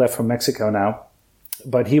he left from Mexico now,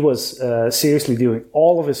 but he was seriously doing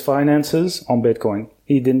all of his finances on Bitcoin.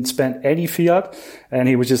 He didn't spend any fiat, and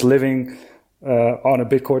he was just living on a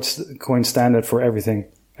Bitcoin standard for everything.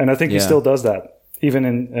 And I think he still does that, even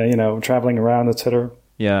in traveling around, etc.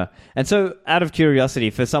 Yeah. And so out of curiosity,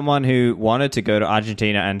 for someone who wanted to go to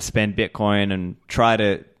Argentina and spend Bitcoin and try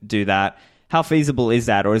to do that, how feasible is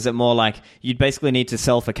that? Or is it more like you'd basically need to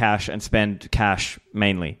sell for cash and spend cash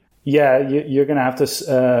mainly? Yeah, you're going to have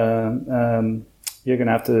to you're going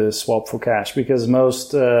to have to swap for cash, because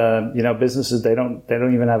most businesses, they don't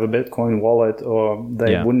even have a Bitcoin wallet, or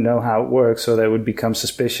they wouldn't know how it works, so they would become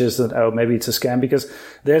suspicious that maybe it's a scam, because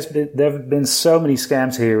there have been so many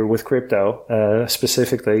scams here with crypto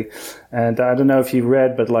specifically. And I don't know if you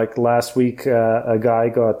read, but like last week a guy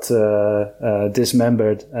got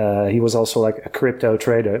dismembered. He was also like a crypto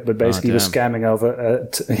trader, but basically he was scamming over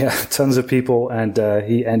tons of people, and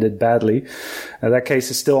he ended badly. That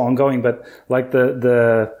case is still ongoing, but like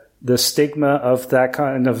the stigma of that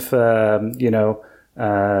kind of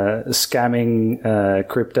scamming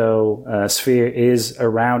crypto sphere is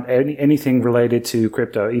around anything related to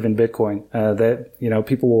crypto, even Bitcoin. That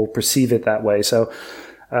people will perceive it that way. So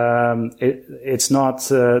it's not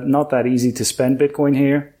that easy to spend Bitcoin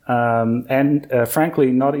here, and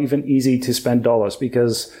frankly, not even easy to spend dollars,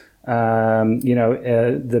 because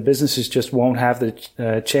the businesses just won't have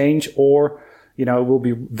the change, or it will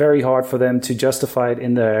be very hard for them to justify it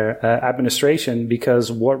in their administration,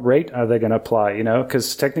 because what rate are they going to apply?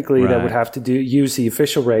 Because technically they would have to use the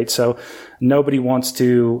official rate. So nobody wants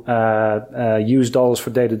to use dollars for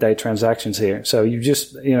day-to-day transactions here. So you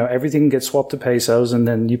just, everything gets swapped to pesos, and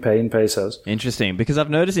then you pay in pesos. Interesting, because I've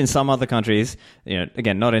noticed in some other countries,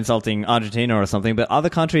 again, not insulting Argentina or something, but other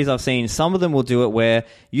countries I've seen, some of them will do it where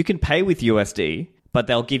you can pay with USD, but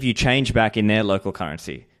they'll give you change back in their local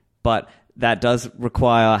currency. But that does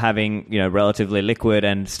require having, relatively liquid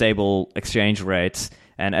and stable exchange rates.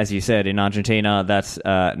 And as you said, in Argentina, that's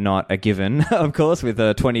not a given, of course, with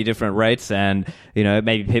 20 different rates. And,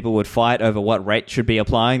 maybe people would fight over what rate should be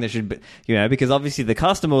applying. There should be, because obviously the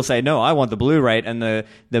customer will say, no, I want the blue rate. And the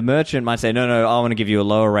merchant might say, no, I want to give you a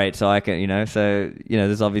lower rate so I can, so,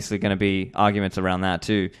 there's obviously going to be arguments around that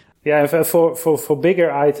too. Yeah, for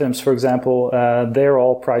bigger items, for example, they're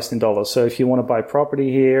all priced in dollars. So if you want to buy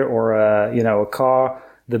property here, or a car,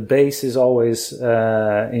 the base is always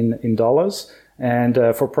in dollars. And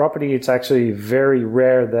for property, it's actually very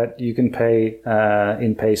rare that you can pay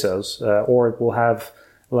in pesos, or it will have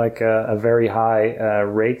like a very high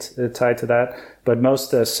rate tied to that. But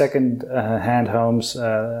most second hand homes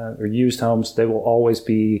or used homes, they will always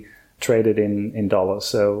be traded in dollars.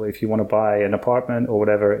 So if you want to buy an apartment or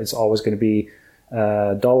whatever, it's always going to be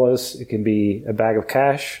dollars. It can be a bag of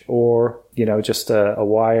cash, or just a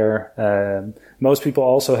wire. Most people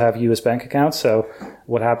also have US bank accounts. So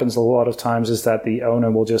what happens a lot of times is that the owner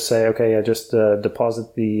will just say, okay, I just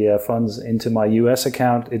deposit the funds into my US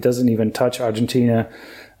account. It doesn't even touch Argentina.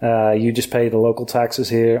 You just pay the local taxes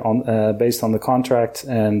here on based on the contract,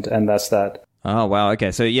 and that's that. Oh, wow.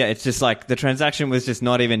 Okay. So, yeah, it's just like the transaction was just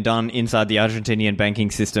not even done inside the Argentinian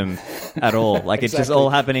banking system at all. Like it's just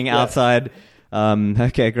all happening outside.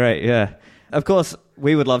 Okay, great. Yeah. Of course,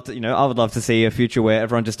 we would love to, I would love to see a future where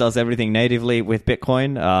everyone just does everything natively with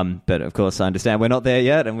Bitcoin. But of course, I understand we're not there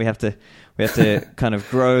yet, and we have to kind of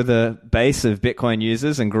grow the base of Bitcoin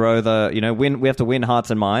users and grow the, we have to win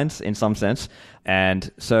hearts and minds in some sense.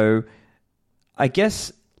 And so I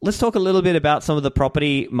guess let's talk a little bit about some of the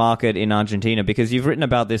property market in Argentina, because you've written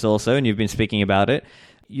about this also and you've been speaking about it.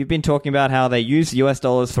 You've been talking about how they use US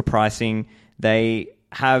dollars for pricing. They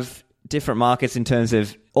have different markets in terms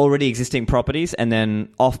of already existing properties and then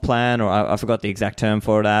off-plan, or I forgot the exact term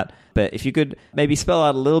for that. But if you could maybe spell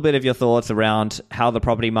out a little bit of your thoughts around how the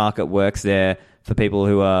property market works there for people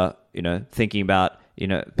who are, thinking about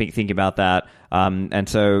that. And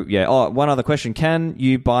so, one other question. Can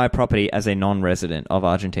you buy property as a non-resident of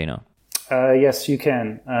Argentina? Yes, you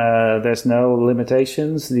can. There's no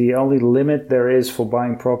limitations. The only limit there is for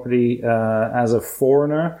buying property as a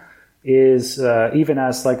foreigner is, even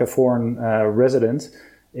as like a foreign resident,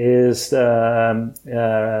 is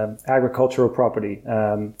agricultural property.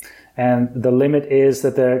 And the limit is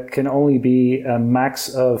that there can only be a max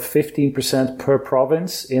of 15% per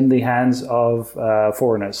province in the hands of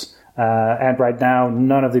foreigners. And right now,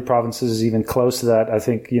 none of the provinces is even close to that. I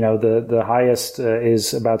think, the highest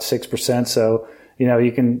is about 6%. So,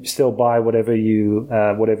 you can still buy whatever you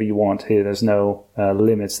want here. There's no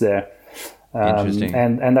limits there. Interesting.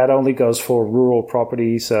 And that only goes for rural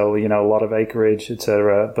property, so a lot of acreage,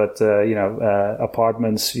 etc. But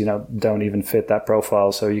apartments, don't even fit that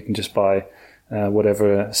profile, so you can just buy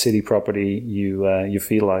whatever city property you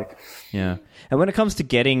feel like. Yeah. And when it comes to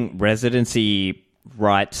getting residency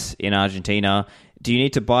rights in Argentina, do you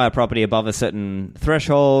need to buy a property above a certain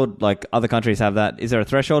threshold? Like other countries have that. Is there a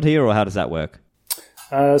threshold here, or how does that work?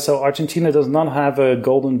 So Argentina does not have a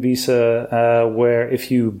golden visa where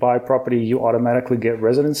if you buy property, you automatically get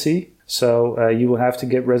residency. So you will have to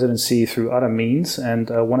get residency through other means. And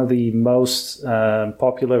one of the most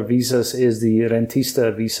popular visas is the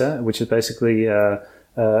rentista visa, which is basically a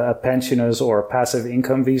pensioners or a passive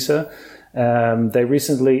income visa. They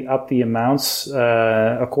recently upped the amounts.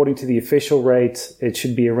 According to the official rate, it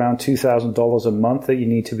should be around $2,000 a month that you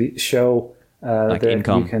need to show like that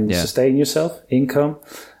income. You can sustain yourself, income.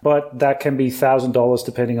 But that can be $1,000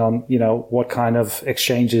 depending on, what kind of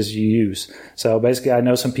exchanges you use. So basically, I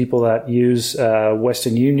know some people that use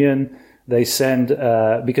Western Union. They send,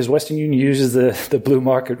 because Western Union uses the blue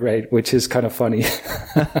market rate, which is kind of funny.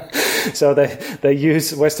 So they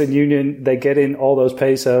use Western Union, they get in all those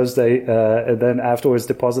pesos, and then afterwards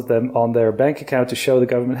deposit them on their bank account to show the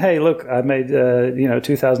government, hey, look, I made,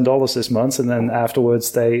 $2,000 this month. And then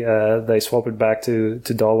afterwards they swap it back to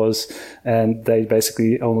dollars, and they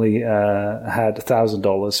basically only, had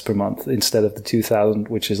 $1,000 per month instead of the 2,000,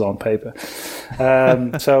 which is on paper.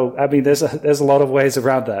 So, I mean, there's a lot of ways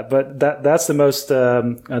around that, but that's the most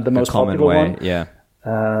popular way, one. Yeah.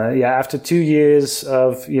 After 2 years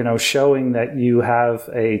of, showing that you have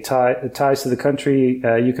ties to the country,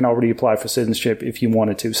 you can already apply for citizenship if you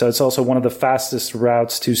wanted to. So it's also one of the fastest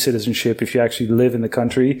routes to citizenship if you actually live in the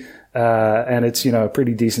country. And it's, a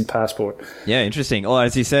pretty decent passport. Yeah, interesting. Or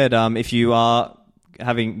as you said, if you are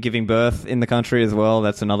giving birth in the country as well,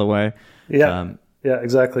 that's another way. Yeah. Yeah,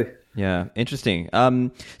 exactly. Yeah, interesting.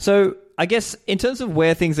 So I guess in terms of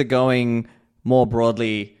where things are going more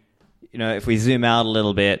broadly, if we zoom out a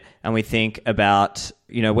little bit and we think about,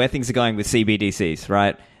 where things are going with CBDCs,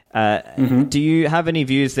 right? Do you have any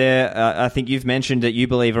views there? I think you've mentioned that you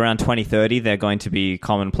believe around 2030 they're going to be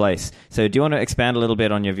commonplace. So do you want to expand a little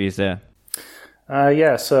bit on your views there?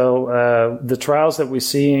 So the trials that we're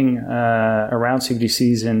seeing around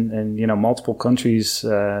CBDCs in multiple countries,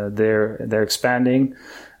 they're expanding.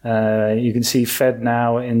 You can see Fed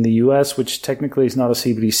now in the US, which technically is not a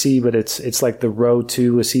CBDC, but it's like the road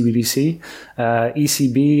to a CBDC.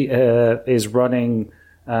 ECB is running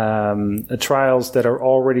trials that are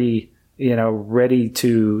already ready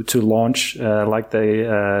to launch, like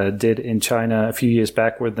they did in China a few years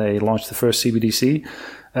back, where they launched the first CBDC.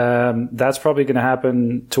 That's probably going to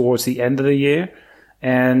happen towards the end of the year.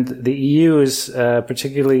 And the EU is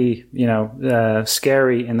particularly,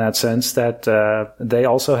 scary in that sense that they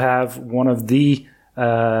also have one of the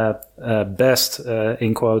best,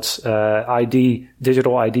 in quotes,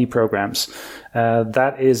 digital ID programs.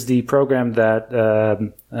 That is the program that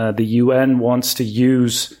the UN wants to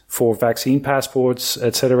use for vaccine passports,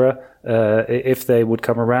 etc. If they would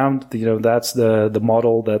come around, that's the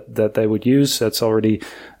model that they would use. That's already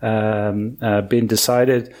been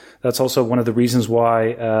decided. That's also one of the reasons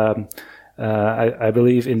why I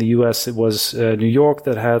believe in the US it was New York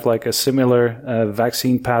that had like a similar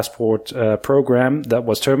vaccine passport program that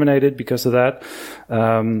was terminated because of that.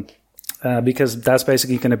 Because that's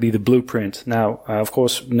basically going to be the blueprint. Now, of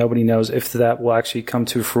course, nobody knows if that will actually come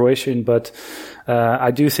to fruition, but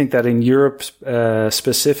I do think that in Europe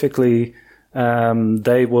specifically,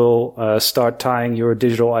 they will start tying your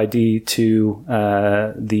digital ID to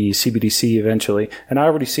the CBDC eventually. And I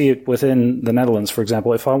already see it within the Netherlands, for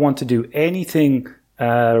example. If I want to do anything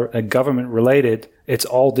government related, it's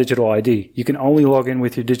all digital ID. You can only log in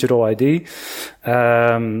with your digital ID.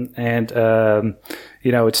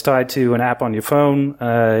 It's tied to an app on your phone.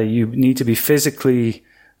 You need to be physically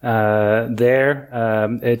there.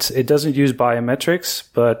 It doesn't use biometrics,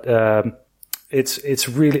 but it's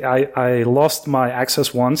really, I lost my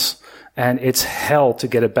access once, and it's hell to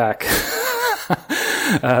get it back.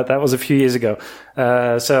 That was a few years ago.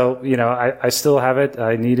 I still have it.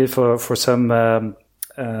 I need it for some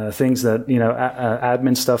things that,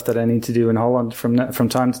 admin stuff that I need to do in Holland from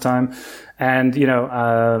time to time. And,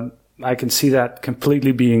 I can see that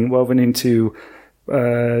completely being woven into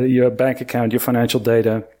your bank account, your financial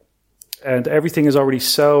data. And everything is already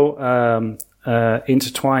so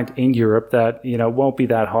intertwined in Europe that, it won't be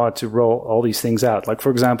that hard to roll all these things out. Like, for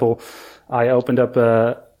example, I opened up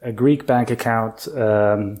a Greek bank account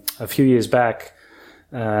a few years back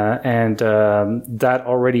and that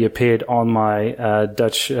already appeared on my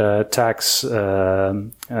Dutch tax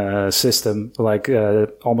system, like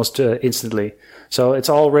almost instantly. So it's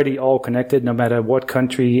already all connected, no matter what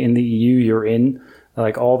country in the EU you're in.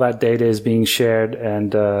 Like all that data is being shared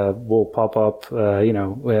and will pop up,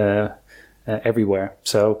 everywhere.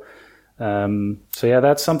 So yeah,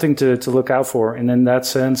 that's something to look out for. And in that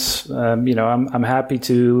sense, I'm happy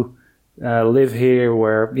to live here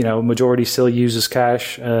where, majority still uses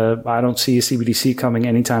cash. I don't see a CBDC coming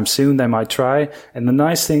anytime soon. They might try. And the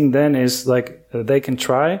nice thing then is like they can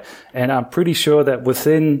try. And I'm pretty sure that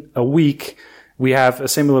within a week, we have a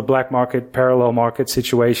similar black market, parallel market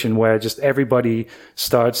situation where just everybody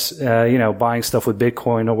starts, buying stuff with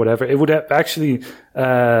Bitcoin or whatever. It would actually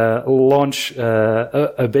launch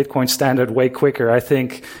a Bitcoin standard way quicker, I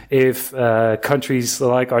think, if countries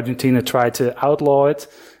like Argentina try to outlaw it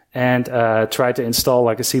and try to install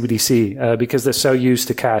like a CBDC because they're so used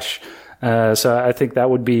to cash. So I think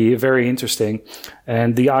that would be very interesting.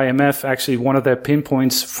 And the IMF, actually, one of their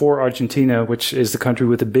pinpoints for Argentina, which is the country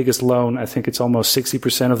with the biggest loan, I think it's almost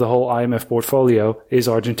 60% of the whole IMF portfolio is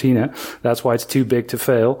Argentina. That's why it's too big to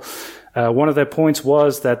fail. One of their points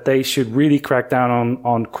was that they should really crack down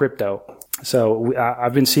on crypto. So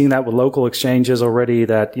I've been seeing that with local exchanges already,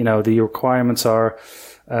 that, the requirements are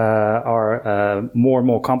more and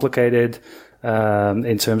more complicated.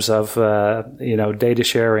 In terms of, data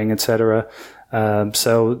sharing, etc.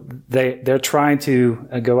 So they're trying to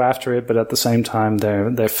go after it, but at the same time,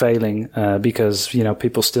 they're failing, because,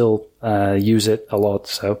 people still, use it a lot.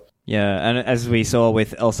 So. Yeah. And as we saw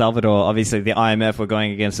with El Salvador, obviously the IMF were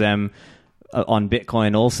going against them on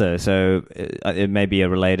Bitcoin also. So it may be a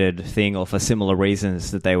related thing or for similar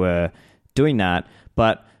reasons that they were doing that.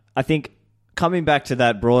 But I think, coming back to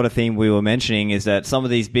that broader theme we were mentioning, is that some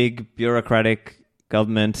of these big bureaucratic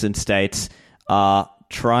governments and states are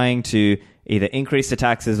trying to either increase the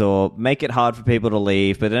taxes or make it hard for people to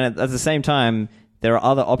leave. But then at the same time, there are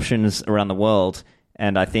other options around the world.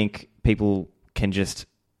 And I think people can just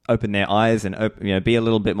open their eyes and be a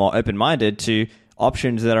little bit more open-minded to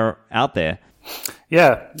options that are out there.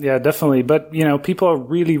 Yeah, definitely. But, people are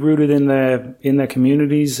really rooted in their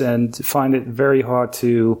communities and find it very hard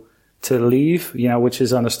to leave, which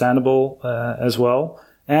is understandable as well.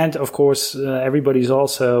 And of course, everybody's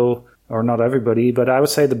also, or not everybody, but I would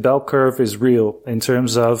say the bell curve is real in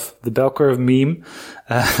terms of the bell curve meme.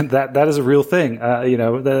 That is a real thing.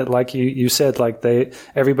 Like you said, like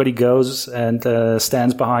everybody goes and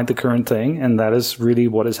stands behind the current thing, and that is really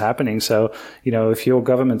what is happening. So, if your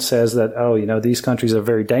government says that, these countries are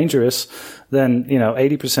very dangerous, then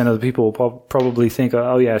 80% of the people will probably think,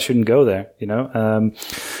 oh yeah, I shouldn't go there.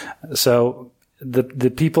 So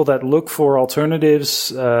the people that look for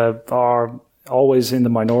alternatives are always in the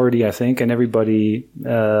minority, I think, and everybody,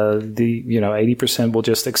 80% will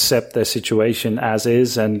just accept their situation as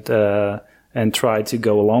is and try to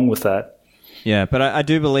go along with that. Yeah, but I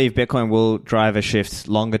do believe Bitcoin will drive a shift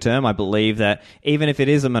longer term. I believe that even if it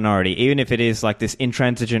is a minority, even if it is like this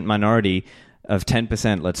intransigent minority of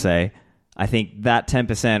 10%, let's say, I think that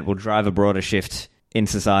 10% will drive a broader shift in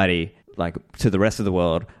society, like to the rest of the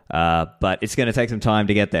world. But it's going to take some time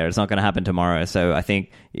to get there. It's not going to happen tomorrow. So I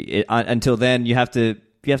think until then, you have to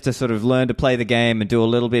sort of learn to play the game and do a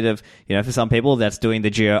little bit of, for some people, that's doing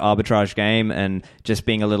the Geoarbitrage game and just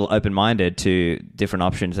being a little open-minded to different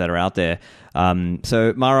options that are out there.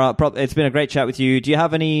 So Mara, it's been a great chat with you. Do you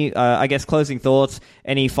have any, closing thoughts,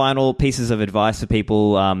 any final pieces of advice for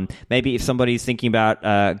people? Maybe if somebody's thinking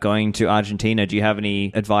about going to Argentina, do you have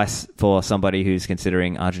any advice for somebody who's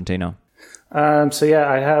considering Argentina?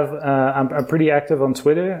 I have, I'm pretty active on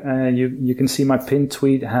Twitter. You can see my pinned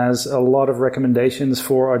tweet has a lot of recommendations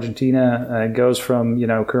for Argentina. It goes from,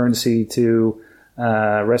 currency to,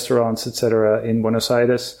 restaurants, etc. in Buenos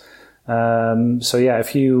Aires.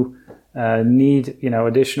 If you, need,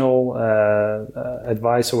 additional,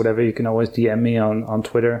 advice or whatever, you can always DM me on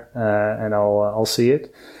Twitter, and I'll see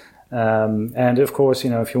it. And of course,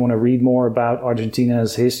 if you want to read more about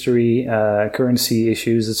Argentina's history, currency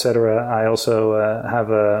issues, etc., I also have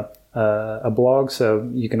a blog, so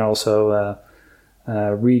you can also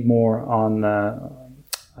read more on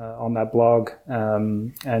that blog.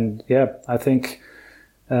 I think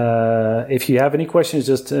if you have any questions,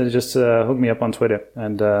 just hook me up on Twitter,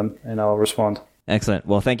 and I'll respond. Excellent.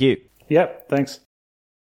 Well, thank you. Yep. Thanks.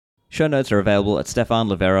 Show notes are available at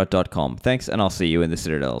stefanlivera.com. Thanks, and I'll see you in the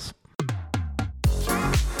Citadels.